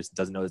student affairs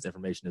doesn't know this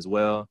information as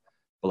well.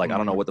 But like, I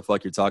don't know what the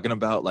fuck you're talking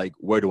about. Like,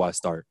 where do I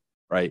start?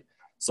 Right.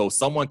 So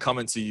someone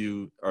coming to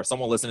you or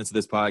someone listening to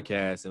this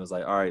podcast and was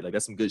like, all right, like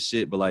that's some good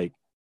shit, but like,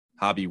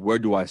 Javi, where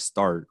do I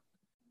start?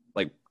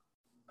 Like,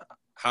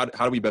 how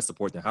do we best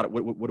support them?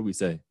 What do we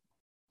say?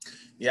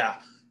 Yeah.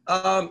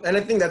 And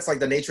I think that's like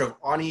the nature of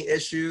any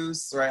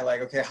issues, right?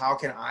 Like, okay, how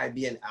can I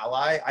be an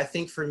ally? I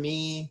think for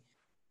me,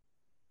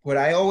 what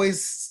I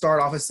always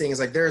start off as saying is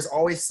like, there's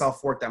always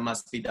self-work that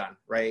must be done,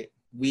 right?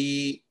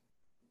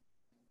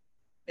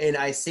 And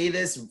I say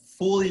this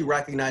fully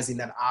recognizing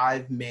that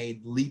I've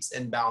made leaps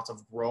and bounds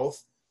of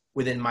growth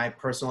within my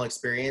personal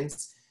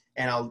experience.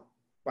 And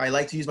I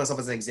like to use myself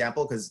as an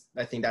example because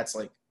I think that's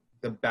like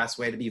the best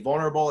way to be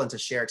vulnerable and to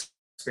share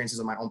experiences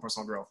of my own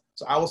personal growth.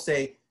 So I will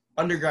say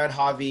undergrad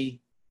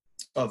Javi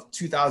of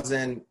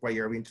 2000, what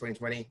year are we in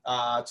 2020?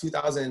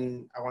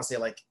 2000, I want to say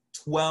like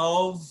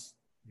 12.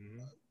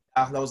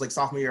 That was like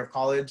sophomore year of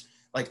college.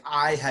 Like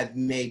I had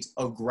made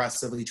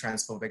aggressively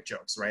transphobic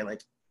jokes, right?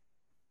 Like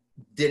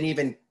didn't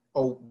even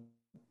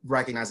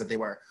recognize that they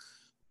were.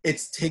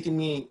 It's taken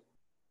me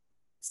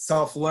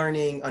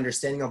self-learning,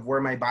 understanding of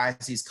where my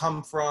biases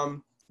come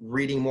from,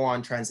 reading more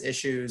on trans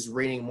issues,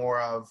 reading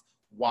more of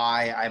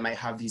why I might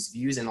have these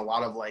views, and a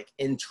lot of like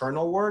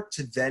internal work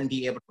to then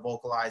be able to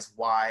vocalize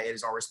why it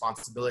is our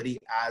responsibility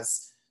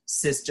as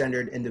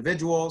cisgendered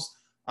individuals,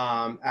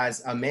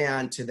 as a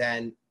man, to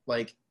then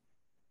like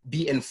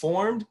be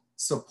informed,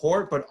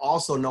 support, but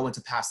also know when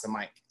to pass the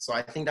mic. So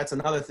I think that's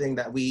another thing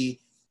that we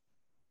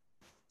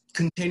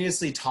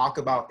continuously talk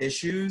about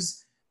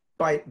issues,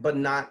 but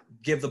not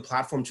give the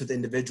platform to the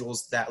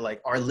individuals that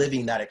like are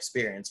living that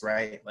experience,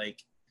 right?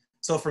 Like,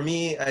 so for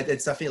me,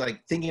 it's definitely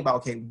like thinking about,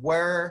 okay,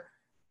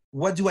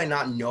 what do I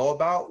not know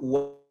about?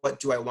 What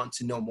do I want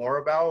to know more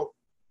about?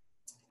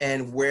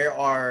 And where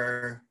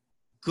are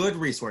good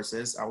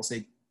resources? I will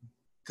say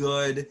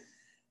good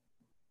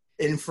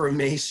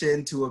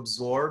information to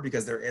absorb,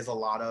 because there is a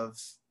lot of,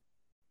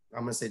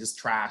 I'm gonna say just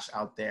trash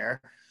out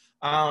there.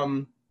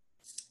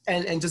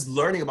 And just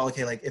learning about,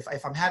 okay, like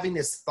if I'm having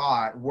this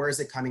thought, where is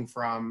it coming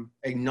from?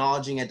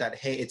 Acknowledging it that,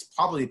 hey, it's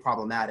probably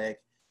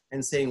problematic,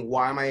 and saying,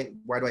 why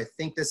do I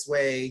think this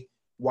way?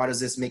 Why does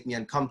this make me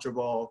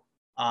uncomfortable?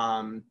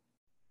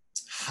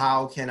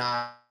 How can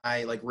I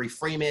like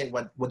reframe it?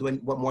 What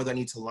more do I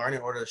need to learn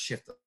in order to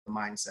shift the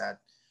mindset?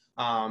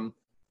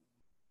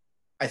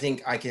 I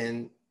think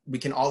we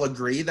can all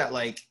agree that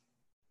like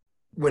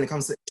when it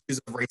comes to issues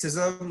of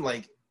racism,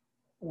 like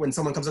when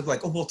someone comes up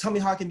like, oh, well, tell me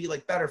how I can be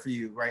like better for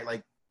you, right?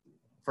 Like,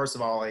 first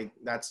of all, like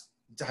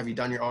have you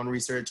done your own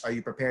research? Are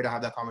you prepared to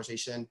have that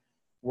conversation?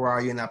 Where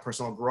are you in that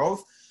personal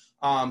growth?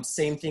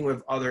 Same thing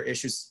with other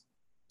issues,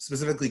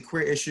 specifically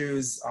queer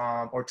issues,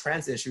 or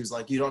trans issues.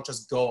 Like you don't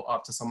just go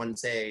up to someone and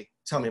say,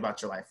 tell me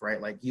about your life,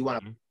 right? Like you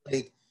want to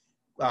take,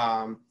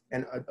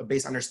 and a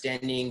base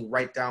understanding,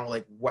 write down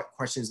like what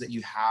questions that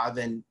you have,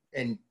 and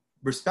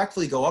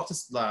respectfully go up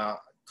to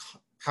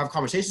have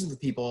conversations with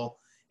people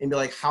and be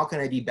like, how can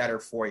I be better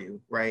for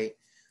you, right?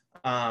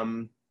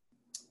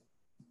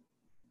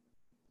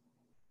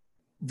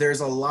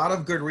 There's a lot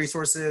of good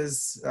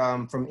resources,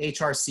 from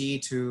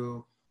HRC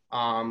to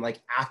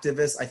like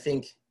activists. I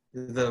think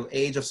the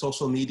age of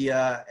social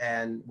media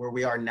and where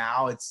we are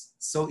now, it's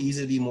so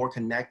easy to be more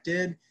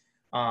connected.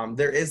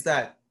 There is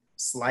that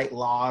slight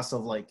loss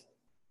of like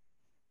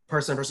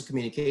person-to-person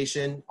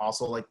communication,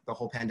 also like the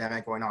whole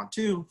pandemic going on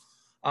too.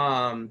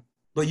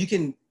 But you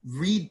can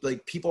read,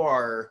 like people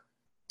are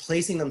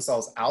placing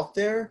themselves out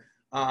there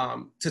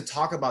to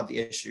talk about the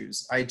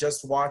issues. I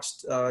just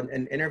watched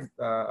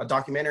a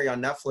documentary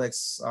on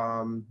Netflix,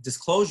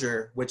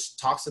 Disclosure, which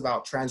talks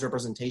about trans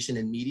representation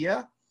in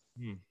media.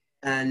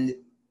 And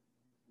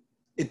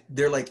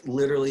they're like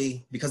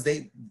literally, because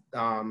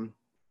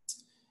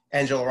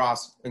Angela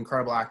Ross,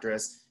 incredible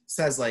actress,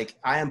 says like,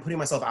 I am putting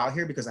myself out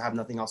here because I have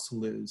nothing else to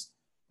lose.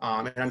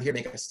 And I'm here to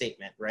make a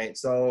statement, right?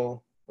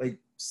 So like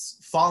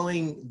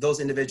following those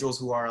individuals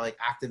who are like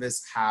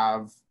activists,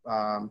 have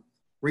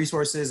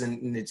resources,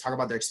 and they talk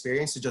about their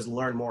experience to just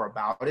learn more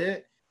about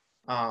it.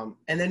 And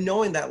then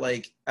knowing that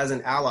like, as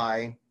an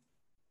ally,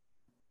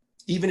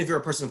 even if you're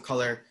a person of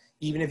color,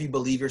 even if you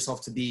believe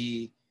yourself to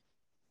be,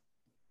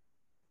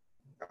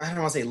 I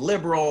don't want to say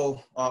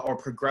liberal or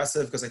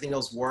progressive, because I think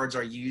those words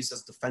are used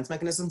as defense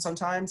mechanisms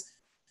sometimes.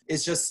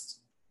 It's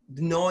just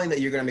knowing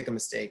that you're going to make a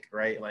mistake,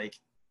 right? Like,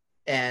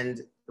 and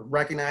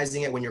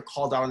recognizing it when you're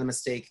called out on the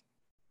mistake,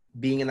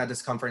 being in that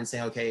discomfort and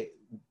saying, okay,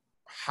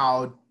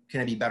 how can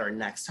I be better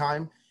next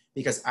time?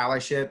 Because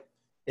allyship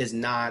is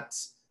not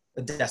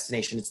a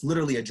destination. It's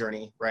literally a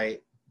journey,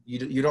 right?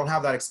 You don't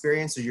have that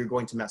experience, so you're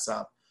going to mess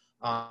up.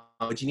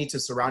 But you need to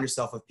surround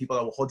yourself with people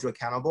that will hold you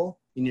accountable.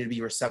 You need to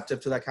be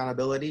receptive to that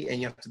accountability,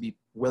 and you have to be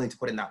willing to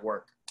put in that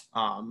work.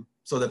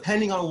 So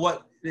depending on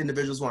what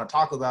individuals want to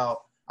talk about,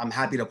 I'm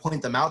happy to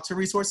point them out to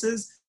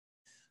resources.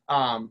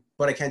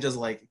 But I can't just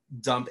like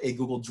dump a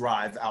Google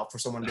Drive out for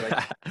someone to be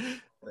like,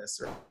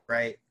 this,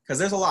 right? Because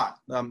there's a lot.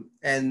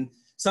 And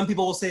some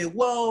people will say,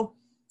 well,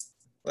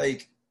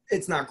 like,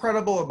 it's not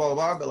credible, blah, blah,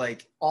 blah. But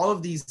like all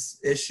of these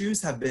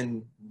issues have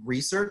been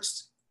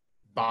researched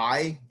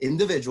by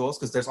individuals,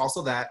 because there's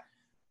also that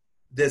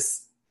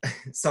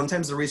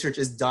sometimes the research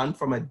is done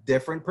from a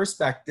different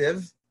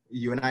perspective.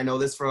 You and I know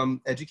this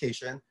from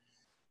education.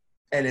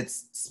 and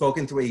it's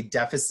spoken through a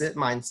deficit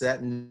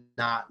mindset,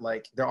 not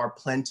like there are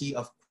plenty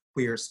of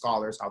queer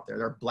scholars out there.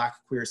 There are Black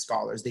queer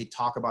scholars. They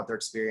talk about their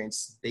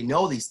experience. They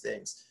know these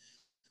things.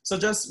 So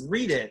just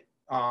read it,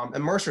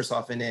 immerse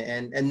yourself in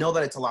it, and know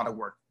that it's a lot of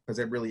work, because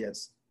it really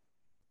is.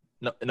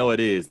 No, it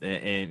is.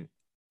 And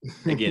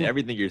again,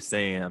 everything you're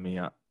saying, I mean,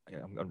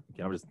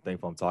 I'm just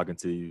thankful I'm talking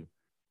to you.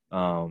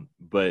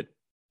 But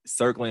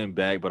circling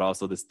back, but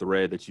also this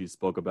thread that you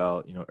spoke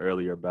about,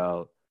 earlier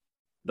about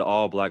the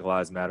All Black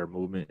Lives Matter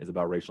movement is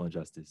about racial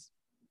injustice.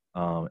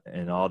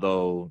 And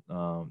although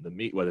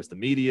whether it's the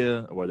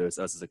media or whether it's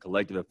us as a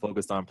collective that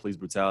focused on police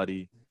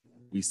brutality,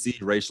 we see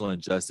racial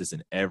injustice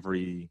in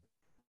every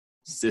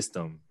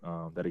system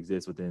that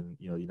exists within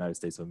the United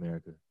States of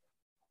America.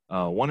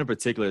 One in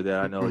particular that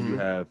I know you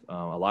have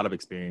a lot of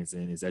experience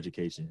in is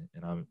education,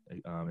 and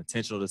I'm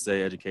intentional to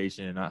say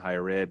education and not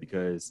higher ed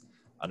because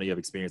I know you have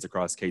experience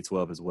across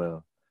K-12 as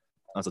well.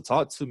 So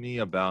talk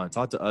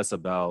to us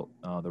about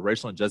the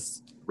racial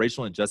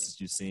injustice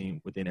you've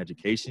seen within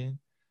education,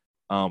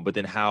 but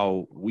then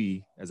how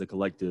we as a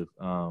collective,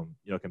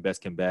 can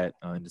best combat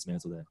and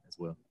dismantle that as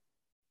well.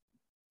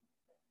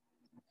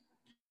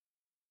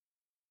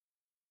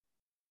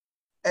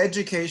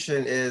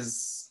 Education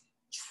is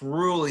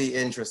truly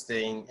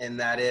interesting in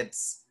that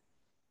it's,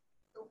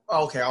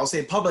 okay, I'll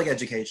say public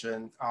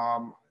education.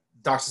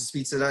 Dr.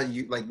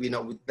 Spizza, we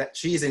know that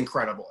she's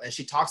incredible, and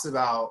she talks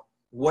about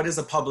what is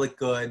a public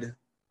good,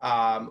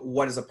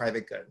 what is a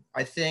private good.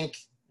 I think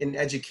in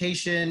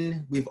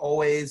education, we've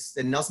always,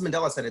 and Nelson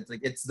Mandela said it,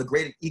 it's the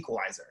great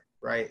equalizer,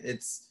 right?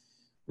 It's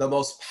the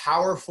most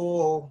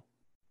powerful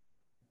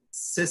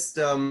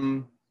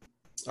system,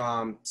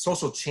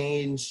 social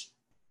change,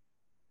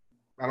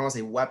 I don't want to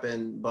say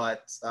weapon,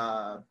 but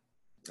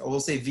we'll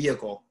say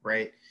vehicle,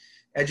 right?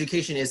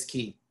 Education is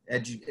key.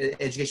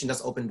 Education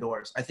does open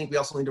doors. I think we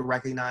also need to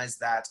recognize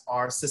that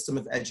our system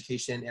of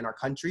education in our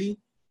country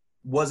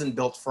wasn't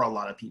built for a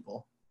lot of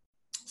people,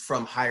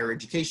 from higher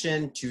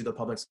education to the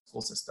public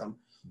school system.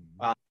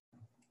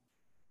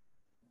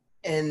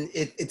 And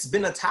it's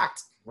been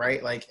attacked,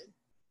 right? Like,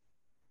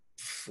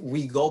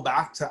 we go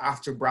back to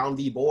after Brown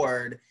v.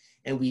 Board,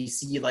 and we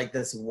see like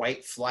this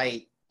white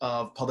flight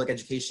of public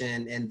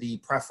education and the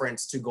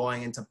preference to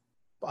going into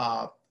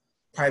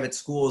private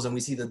schools, and we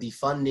see the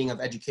defunding of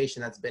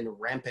education that's been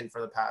rampant for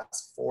the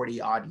past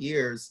 40 odd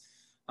years.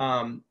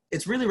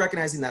 It's really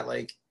recognizing that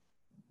like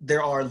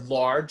there are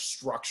large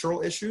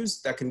structural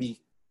issues that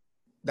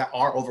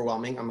are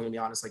overwhelming. I'm going to be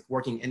honest, like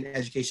working in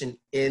education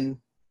in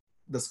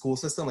the school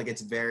system, like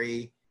it's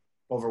very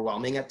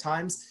overwhelming at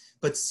times,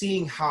 but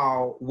seeing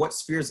what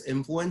spheres of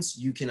influence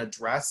you can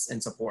address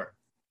and support.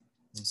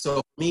 So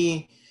for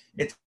me,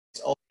 it's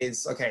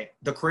always, okay,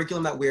 the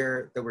curriculum that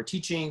we're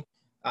teaching,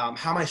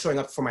 how am I showing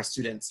up for my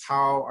students?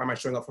 How am I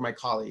showing up for my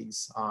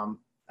colleagues?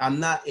 I'm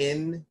not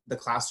in the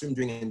classroom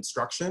doing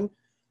instruction.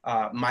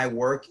 My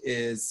work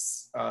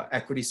is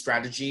equity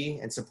strategy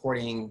and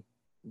supporting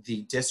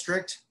the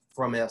district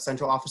from a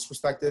central office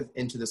perspective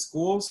into the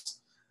schools.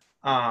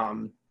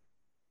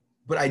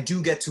 But I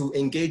do get to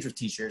engage with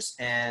teachers.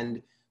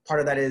 And part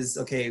of that is,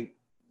 okay,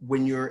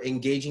 when you're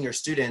engaging your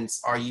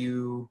students, are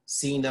you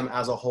seeing them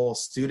as a whole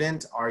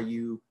student? Are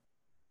you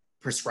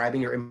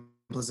prescribing your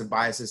implicit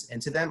biases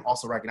into them?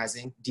 Also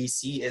recognizing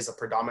DC is a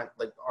predominant,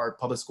 like our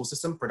public school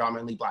system,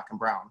 predominantly Black and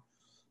brown.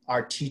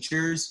 Our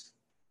teachers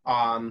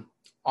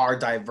are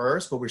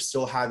diverse, but we're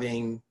still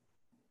having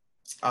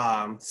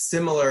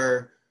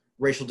similar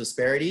racial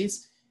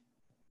disparities.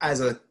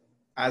 As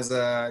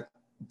a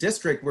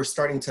district, we're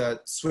starting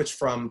to switch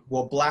from,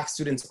 well, Black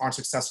students aren't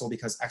successful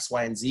because X,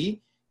 Y, and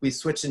Z. We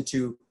switched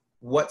into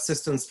what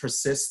systems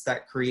persist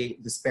that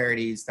create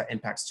disparities that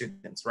impact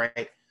students,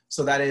 right?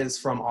 So that is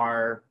from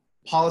our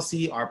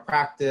policy, our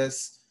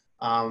practice,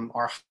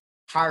 our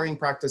hiring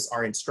practice,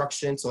 our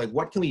instruction. So like,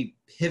 what can we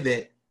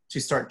pivot to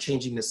start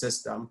changing the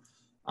system?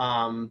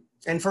 And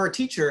for a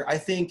teacher, I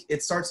think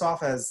it starts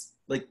off as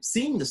like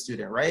seeing the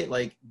student, right?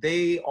 Like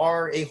they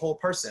are a whole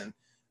person.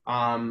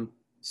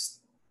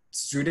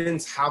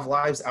 Students have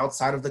lives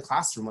outside of the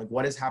classroom. Like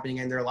what is happening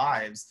in their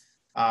lives?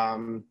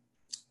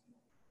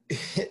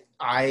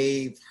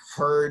 I've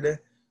heard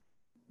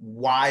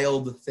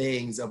wild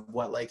things of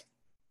what like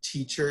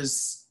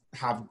teachers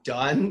have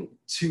done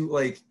to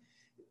like,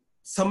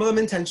 some of them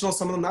intentional,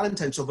 some of them not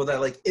intentional, but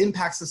that like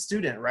impacts the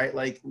student, right?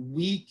 Like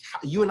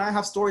you and I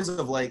have stories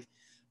of like,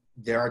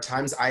 there are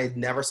times I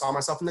never saw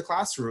myself in the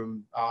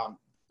classroom.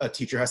 A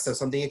teacher has said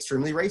something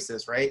extremely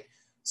racist, right?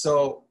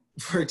 So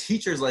for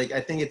teachers, like,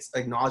 I think it's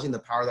acknowledging the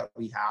power that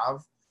we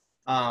have.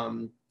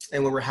 And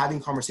when we're having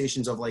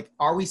conversations of like,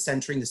 are we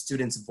centering the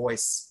student's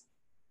voice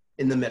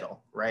in the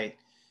middle, right?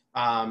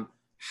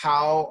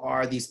 How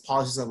are these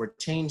policies that we're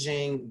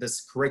changing,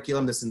 this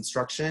curriculum, this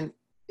instruction,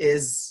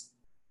 is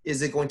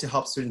it going to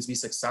help students be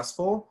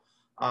successful?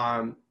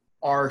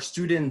 Are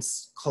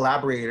students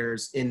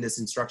collaborators in this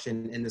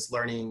instruction, in this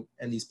learning,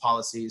 and these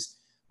policies?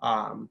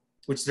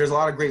 Which there's a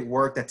lot of great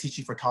work that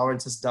Teaching for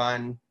Tolerance has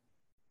done.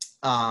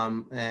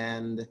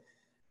 And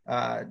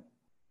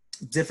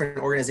different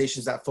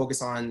organizations that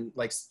focus on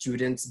like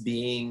students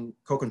being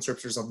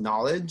co-contributors of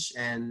knowledge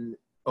and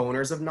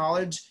owners of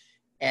knowledge,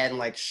 and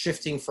like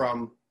shifting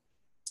from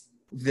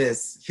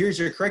this, here's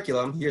your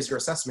curriculum, here's your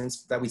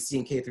assessments that we see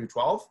in K through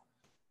 12,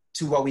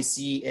 to what we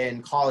see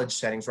in college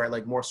settings, right?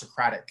 Like more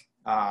Socratic.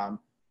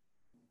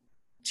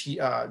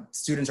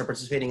 Students are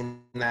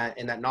participating in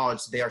that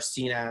knowledge. They are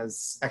seen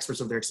as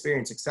experts of their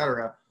experience, et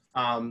cetera.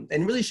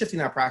 And really shifting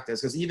that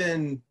practice, because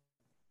even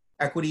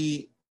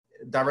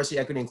diversity,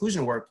 equity,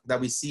 inclusion work that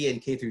we see in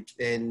K through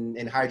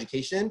in higher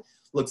education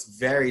looks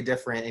very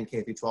different in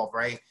K through 12,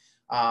 right?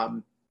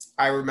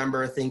 I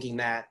remember thinking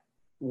that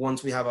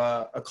once we have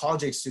a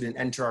college age student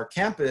enter our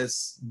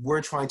campus,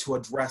 we're trying to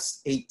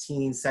address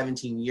 18,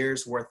 17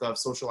 years worth of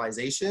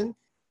socialization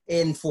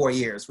in 4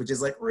 years, which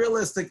is like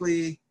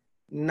realistically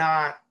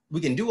not, we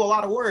can do a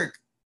lot of work,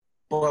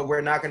 but we're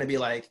not going to be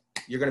like,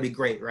 you're going to be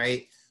great,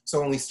 right? So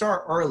when we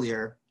start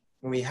earlier,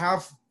 when we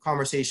have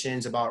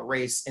conversations about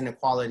race,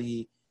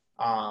 inequality,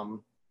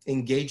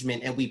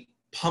 engagement, and we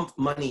pump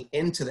money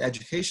into the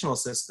educational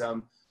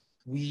system,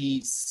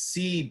 we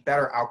see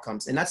better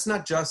outcomes. And that's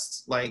not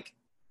just like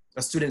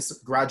a student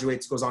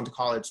graduates, goes on to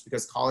college,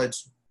 because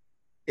college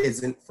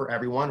isn't for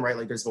everyone, right?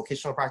 Like there's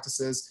vocational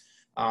practices.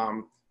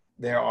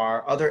 There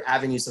are other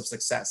avenues of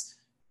success.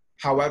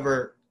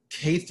 However,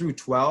 K through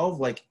 12,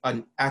 like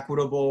an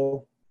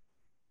equitable,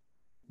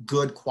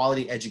 good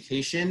quality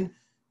education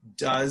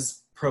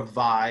does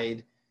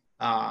provide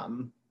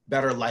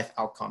better life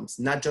outcomes,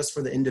 not just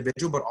for the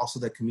individual, but also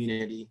the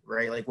community,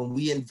 right? Like when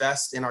we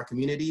invest in our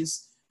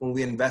communities, when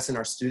we invest in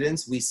our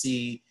students, we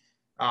see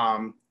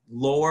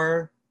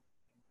lower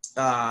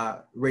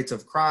rates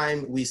of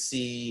crime. We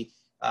see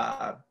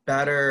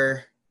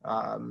better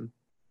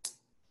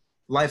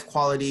life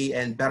quality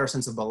and better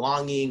sense of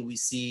belonging. We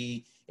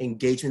see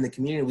engagement in the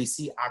community. We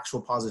see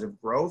actual positive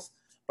growth.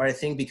 But I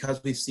think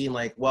because we've seen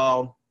like,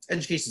 well,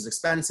 education is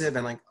expensive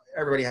and like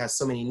everybody has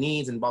so many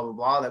needs and blah, blah,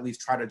 blah, that we've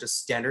tried to just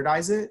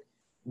standardize it.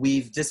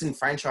 We've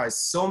disenfranchised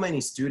so many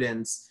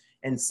students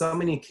and so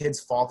many kids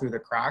fall through the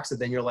cracks that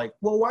then you're like,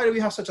 well, why do we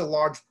have such a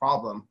large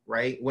problem,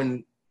 right?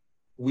 When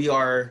we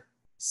are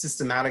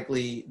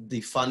systematically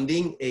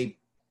defunding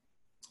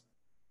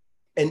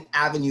an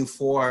avenue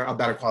for a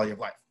better quality of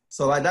life.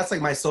 So that's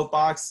like my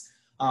soapbox.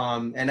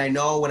 And I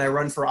know when I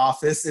run for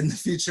office in the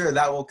future,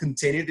 that will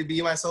continue to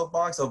be my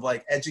soapbox of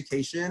like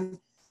education.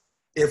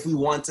 If we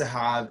want to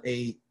have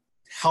a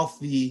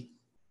healthy,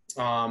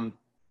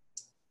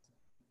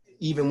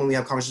 even when we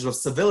have conversations of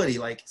civility,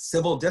 like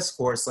civil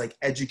discourse, like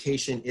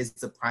education is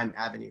the prime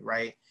avenue,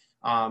 right?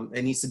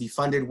 It needs to be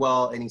funded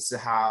well. It needs to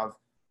have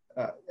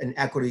an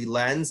equity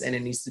lens, and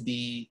it needs to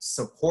be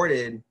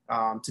supported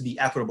to be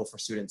equitable for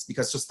students,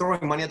 because just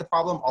throwing money at the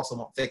problem also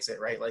won't fix it,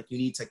 right? Like you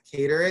need to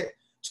cater it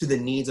to the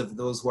needs of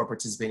those who are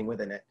participating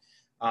within it.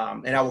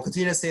 And I will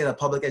continue to say that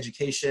public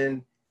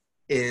education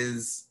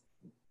is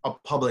a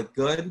public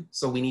good,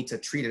 so we need to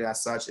treat it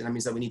as such, and that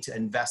means that we need to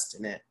invest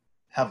in it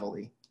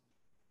heavily.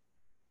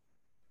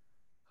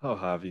 Oh,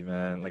 Javi,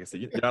 man. Like I said,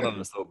 you're not on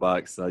the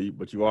soapbox,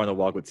 but you are on the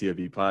Walk with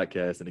TFB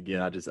podcast. And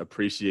again, I just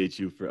appreciate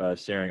you for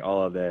sharing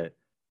all of that.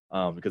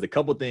 Because a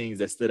couple things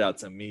that stood out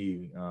to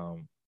me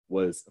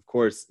was, of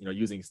course,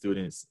 utilizing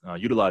students,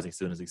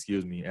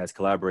 as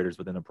collaborators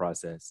within the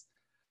process,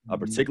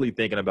 particularly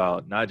thinking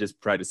about not just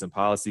practice and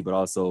policy, but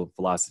also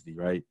philosophy,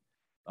 right?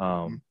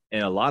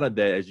 And a lot of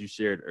that, as you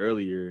shared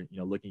earlier,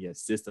 looking at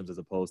systems as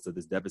opposed to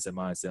this deficit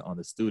mindset on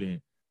the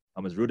student,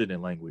 is rooted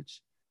in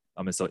language.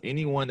 And so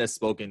anyone that's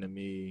spoken to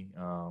me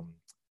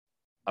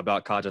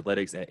about college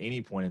athletics at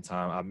any point in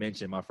time, I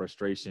mentioned my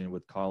frustration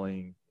with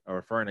calling or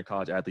referring to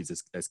college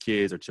athletes as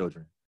kids or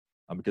children,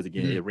 because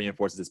again, it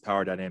reinforces this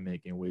power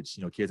dynamic in which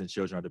kids and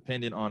children are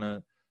dependent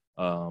on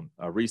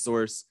a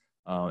resource,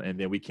 and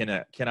then we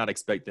cannot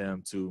expect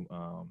them to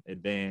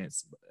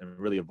advance and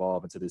really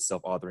evolve into this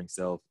self-authoring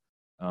self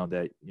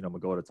that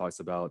Magoda talks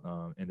about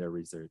in their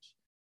research.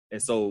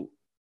 And so,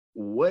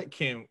 what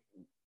can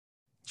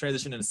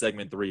transition into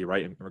segment 3,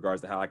 right, in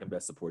regards to how I can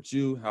best support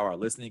you, how our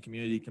listening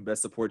community can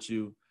best support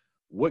you?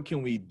 What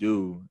can we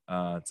do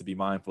to be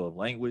mindful of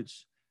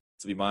language,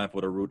 to be mindful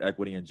to root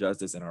equity and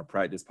justice in our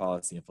practice,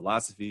 policy, and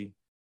philosophy?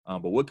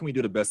 But what can we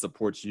do to best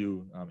support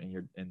you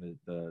in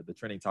the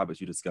trending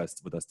topics you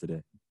discussed with us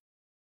today?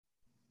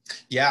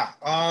 Yeah,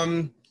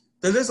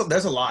 there's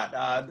a lot.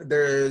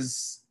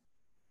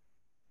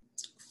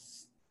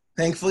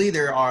 Thankfully,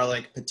 there are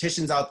like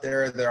petitions out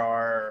there. There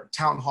are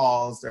town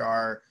halls. There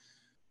are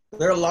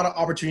a lot of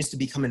opportunities to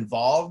become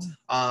involved.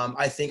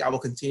 I think I will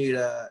continue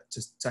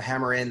to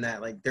hammer in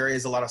that like there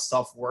is a lot of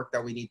self-work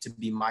that we need to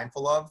be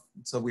mindful of.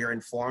 So we are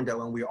informed that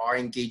when we are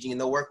engaging in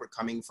the work, we're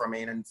coming from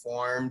an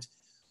informed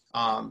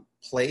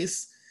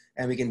place,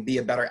 and we can be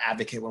a better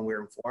advocate when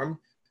we're informed.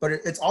 But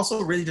it's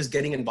also really just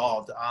getting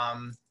involved.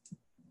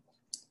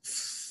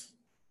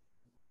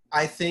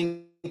 I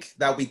think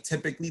that we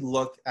typically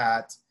look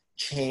at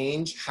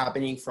change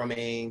happening from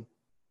a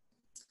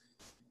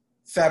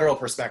federal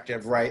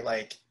perspective, right?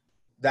 Like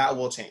that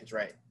will change,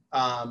 right?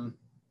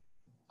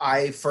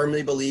 I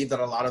firmly believe that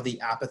a lot of the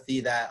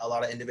apathy that a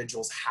lot of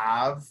individuals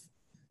have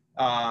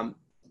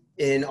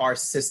in our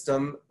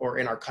system or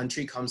in our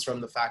country comes from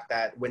the fact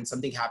that when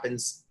something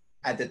happens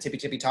at the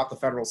tippy top, the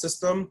federal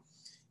system,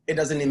 it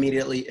doesn't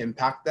immediately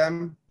impact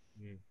them.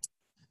 Mm.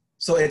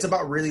 So it's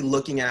about really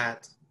looking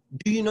at,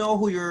 do you know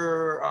who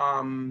your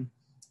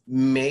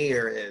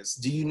mayor is?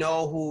 Do you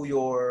know who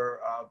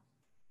your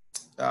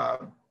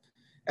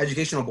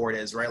educational board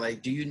is, right?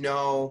 Like, do you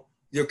know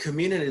your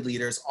community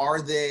leaders?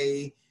 Are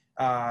they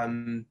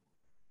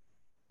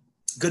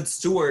good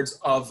stewards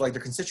of like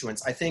their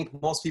constituents? I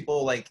think most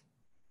people like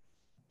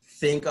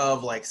think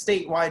of like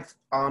statewide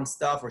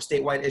stuff or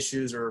statewide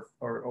issues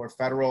or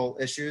federal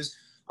issues,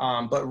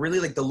 but really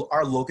like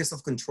our locus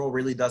of control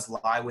really does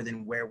lie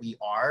within where we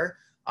are.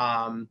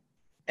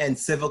 And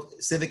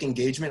civic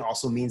engagement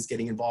also means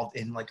getting involved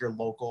in like your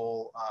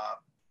local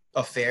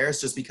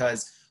affairs, just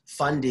because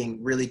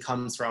funding really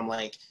comes from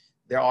like,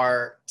 there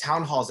are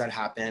town halls that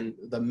happen,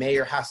 the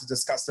mayor has to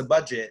discuss the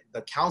budget,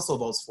 the council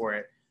votes for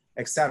it,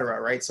 etc.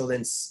 Right? So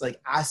then like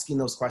asking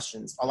those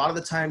questions, a lot of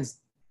the times,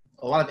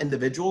 a lot of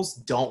individuals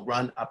don't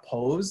run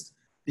opposed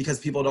because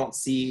people don't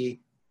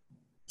see,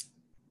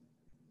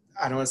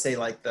 I don't want to say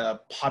like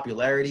the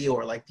popularity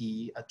or like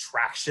the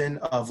attraction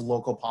of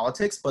local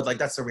politics, but like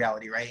that's the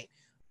reality, right?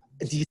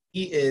 DC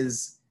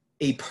is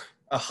a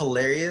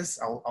hilarious,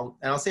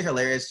 I'll say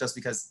hilarious just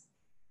because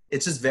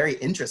it's just very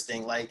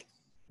interesting. Like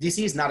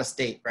DC is not a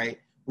state, right?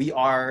 We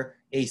are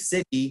a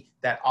city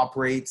that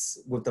operates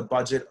with a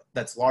budget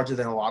that's larger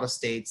than a lot of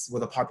states,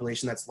 with a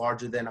population that's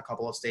larger than a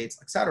couple of states,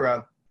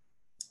 etc.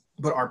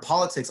 But our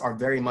politics are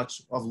very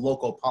much of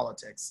local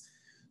politics.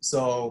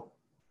 So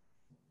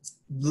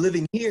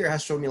living here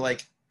has shown me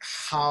like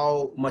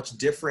how much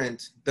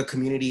different the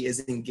community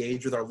is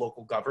engaged with our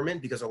local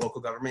government, because our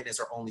local government is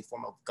our only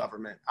form of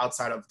government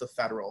outside of the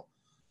federal.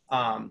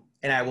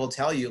 And I will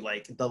tell you,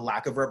 like, the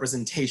lack of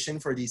representation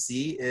for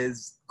DC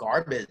is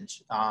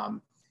garbage.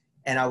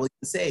 And I will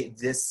say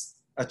this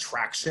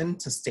attraction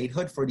to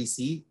statehood for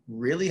DC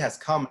really has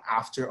come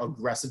after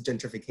aggressive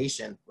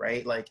gentrification,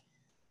 right? Like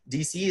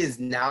DC is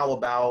now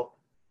about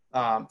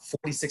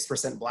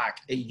 46%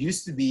 Black. It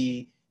used to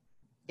be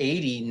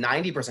 80,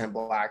 90%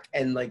 Black.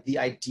 And like the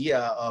idea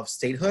of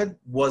statehood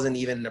wasn't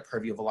even in the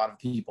purview of a lot of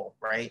people,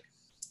 right?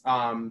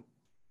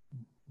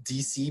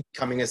 DC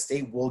becoming a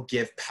state will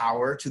give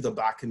power to the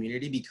Black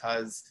community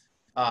because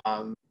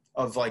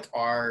of like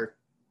our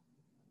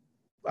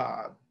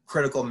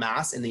critical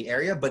mass in the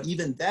area. But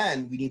even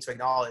then, we need to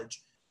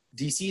acknowledge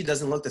DC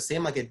doesn't look the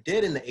same like it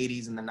did in the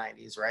 80s and the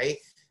 90s, right?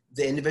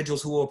 The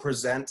individuals who will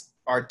present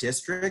our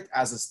district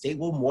as a state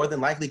will more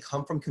than likely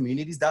come from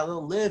communities that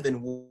don't live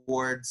in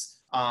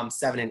wards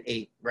 7 and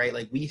 8, right?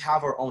 Like we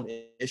have our own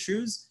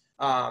issues.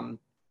 And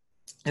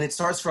it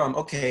starts from,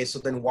 okay, so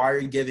then why are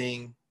you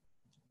giving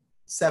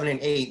 7 and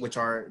 8, which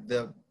are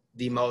the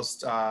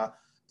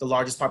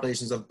largest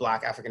populations of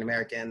Black, African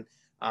American,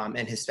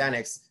 and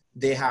Hispanics,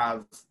 they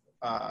have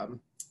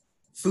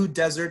food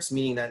deserts,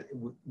 meaning that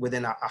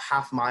within a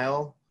half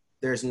mile,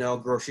 there's no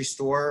grocery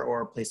store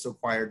or a place to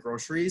acquire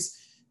groceries.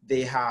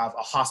 They have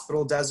a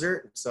hospital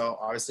desert. So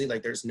obviously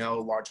like there's no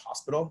large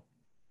hospital.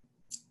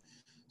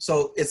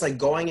 So it's like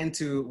going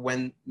into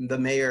when the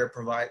mayor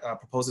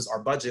proposes our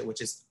budget,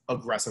 which is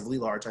aggressively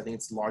large. I think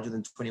it's larger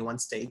than 21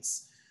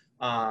 states.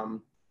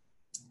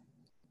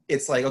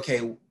 It's like,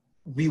 okay,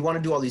 we want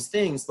to do all these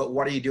things, but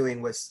what are you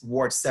doing with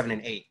wards 7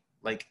 and 8?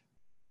 Like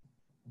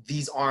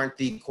these aren't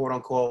the quote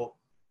unquote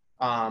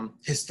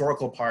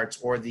historical parts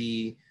or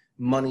the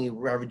money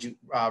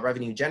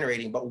revenue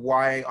generating, but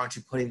why aren't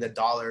you putting the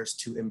dollars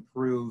to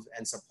improve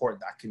and support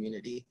that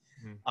community?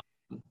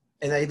 Mm-hmm.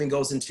 And that even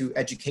goes into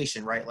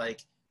education, right?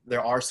 Like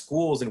there are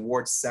schools in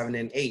wards 7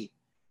 and 8.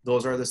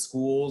 Those are the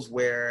schools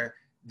where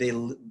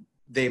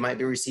they might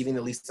be receiving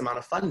the least amount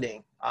of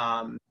funding.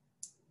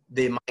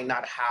 They might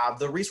not have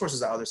the resources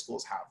that other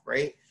schools have,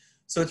 right?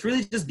 So it's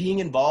really just being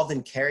involved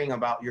and caring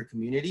about your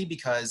community,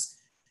 because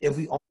if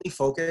we only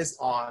focus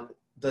on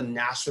the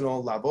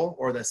national level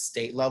or the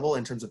state level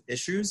in terms of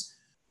issues,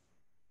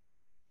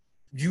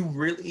 you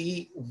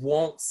really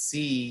won't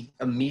see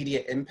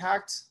immediate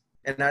impact.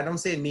 And I don't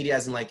say immediate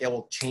as in like it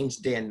will change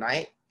day and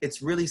night.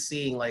 It's really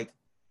seeing like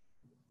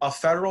a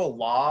federal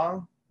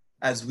law,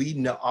 as we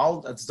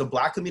know, as the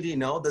Black community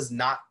know, does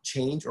not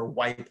change or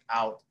wipe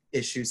out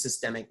issues,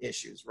 systemic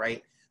issues,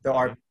 right? There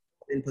are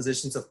in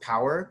positions of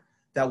power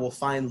that will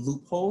find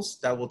loopholes,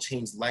 that will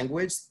change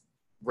language.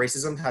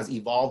 Racism has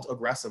evolved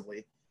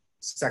aggressively.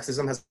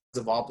 Sexism has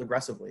evolved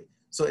aggressively.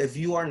 So if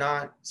you are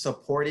not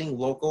supporting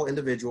local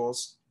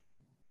individuals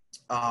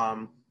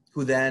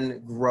who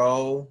then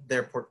grow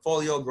their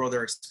portfolio, grow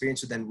their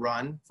experience, to then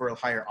run for a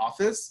higher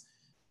office,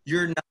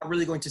 you're not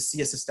really going to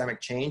see a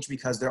systemic change,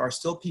 because there are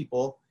still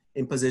people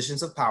in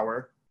positions of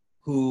power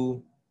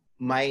who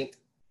might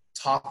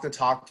talk the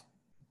talk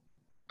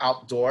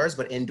outdoors,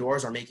 but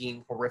indoors are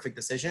making horrific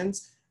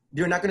decisions.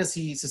 You're not going to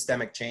see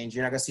systemic change.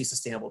 You're not going to see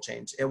sustainable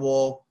change. It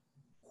will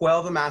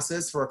quell the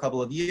masses for a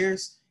couple of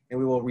years, and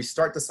we will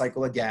restart the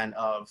cycle again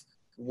of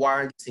why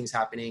aren't these things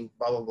happening?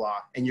 Blah, blah, blah.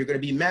 And you're going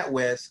to be met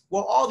with,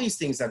 well, all these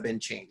things have been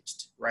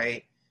changed,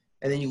 right?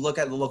 And then you look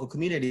at the local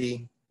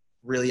community,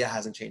 really it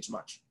hasn't changed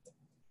much.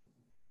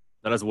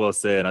 That is well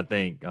said. I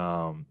think,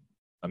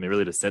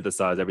 really to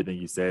synthesize everything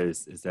you said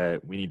is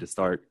that we need to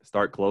start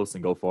close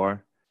and go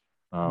far.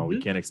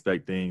 We can't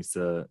expect things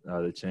to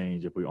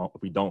change if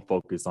we don't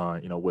focus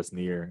on, what's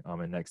near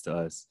and next to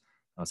us.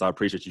 So I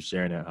appreciate you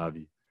sharing that,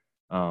 Javi.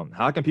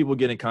 How can people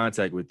get in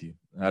contact with you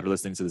after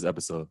listening to this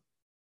episode?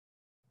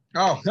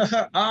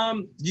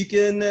 You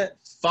can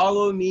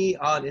follow me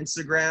on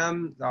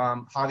Instagram,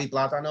 Javi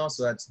Platano.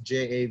 So that's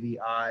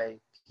JaviPlatano.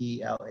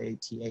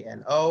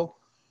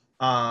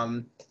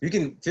 You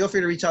can feel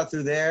free to reach out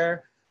through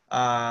there.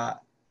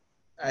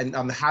 And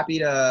I'm happy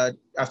to,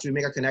 after we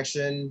make a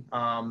connection,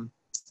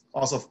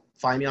 also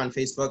find me on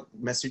Facebook,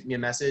 message me a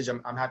message.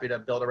 I'm happy to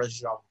build a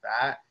relationship off of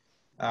that.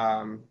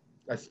 I'm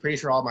pretty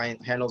sure all my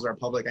handles are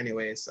public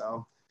anyway,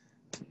 so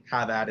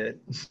have at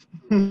it.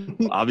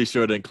 I'll be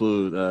sure to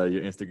include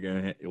your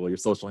Instagram, your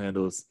social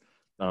handles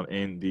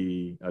in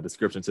the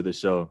description to the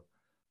show.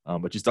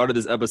 But you started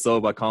this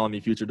episode by calling me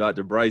Future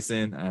Dr.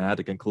 Bryson. I had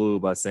to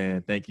conclude by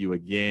saying thank you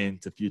again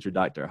to Future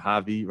Dr.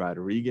 Javi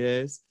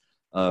Rodriguez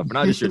for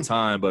not just your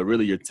time, but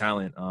really your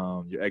talent,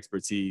 your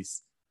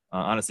expertise,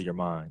 honestly, your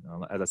mind.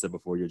 As I said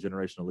before, you're a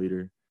generational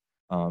leader,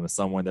 and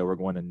someone that we're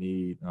going to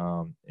need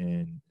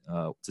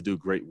to do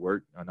great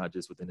work, not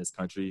just within this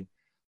country,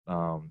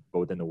 but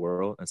within the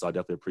world. And so I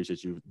definitely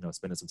appreciate you,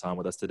 spending some time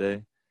with us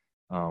today.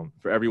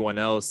 For everyone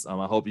else,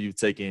 I hope you've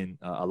taken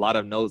a lot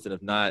of notes, and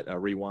if not,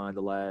 rewind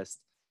the last,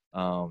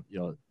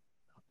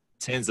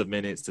 tens of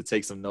minutes to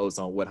take some notes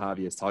on what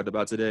Javi has talked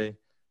about today.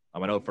 I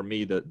know for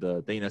me,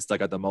 the thing that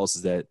stuck out the most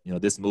is that,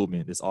 this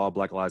movement, this all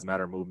Black Lives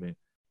Matter movement,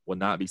 will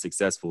not be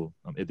successful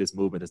if this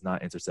movement is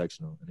not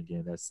intersectional. And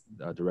again, that's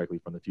directly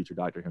from the future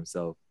doctor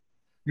himself.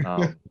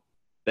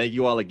 Thank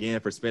you all again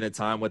for spending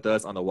time with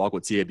us on the Walk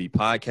with TAB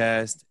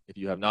podcast. If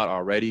you have not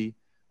already,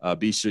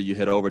 be sure you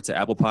head over to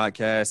Apple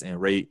Podcasts and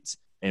rate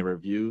and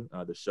review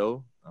the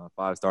show.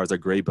 5 stars are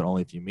great, but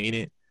only if you mean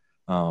it.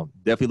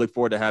 Definitely look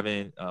forward to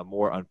having a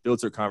more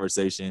unfiltered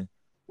conversation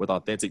with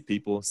authentic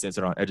people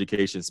centered on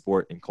education,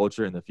 sport, and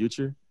culture in the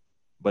future.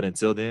 But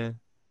until then,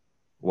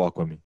 walk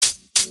with me.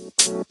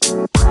 You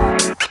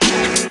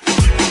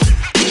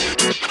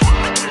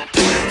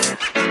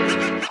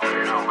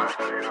know, man.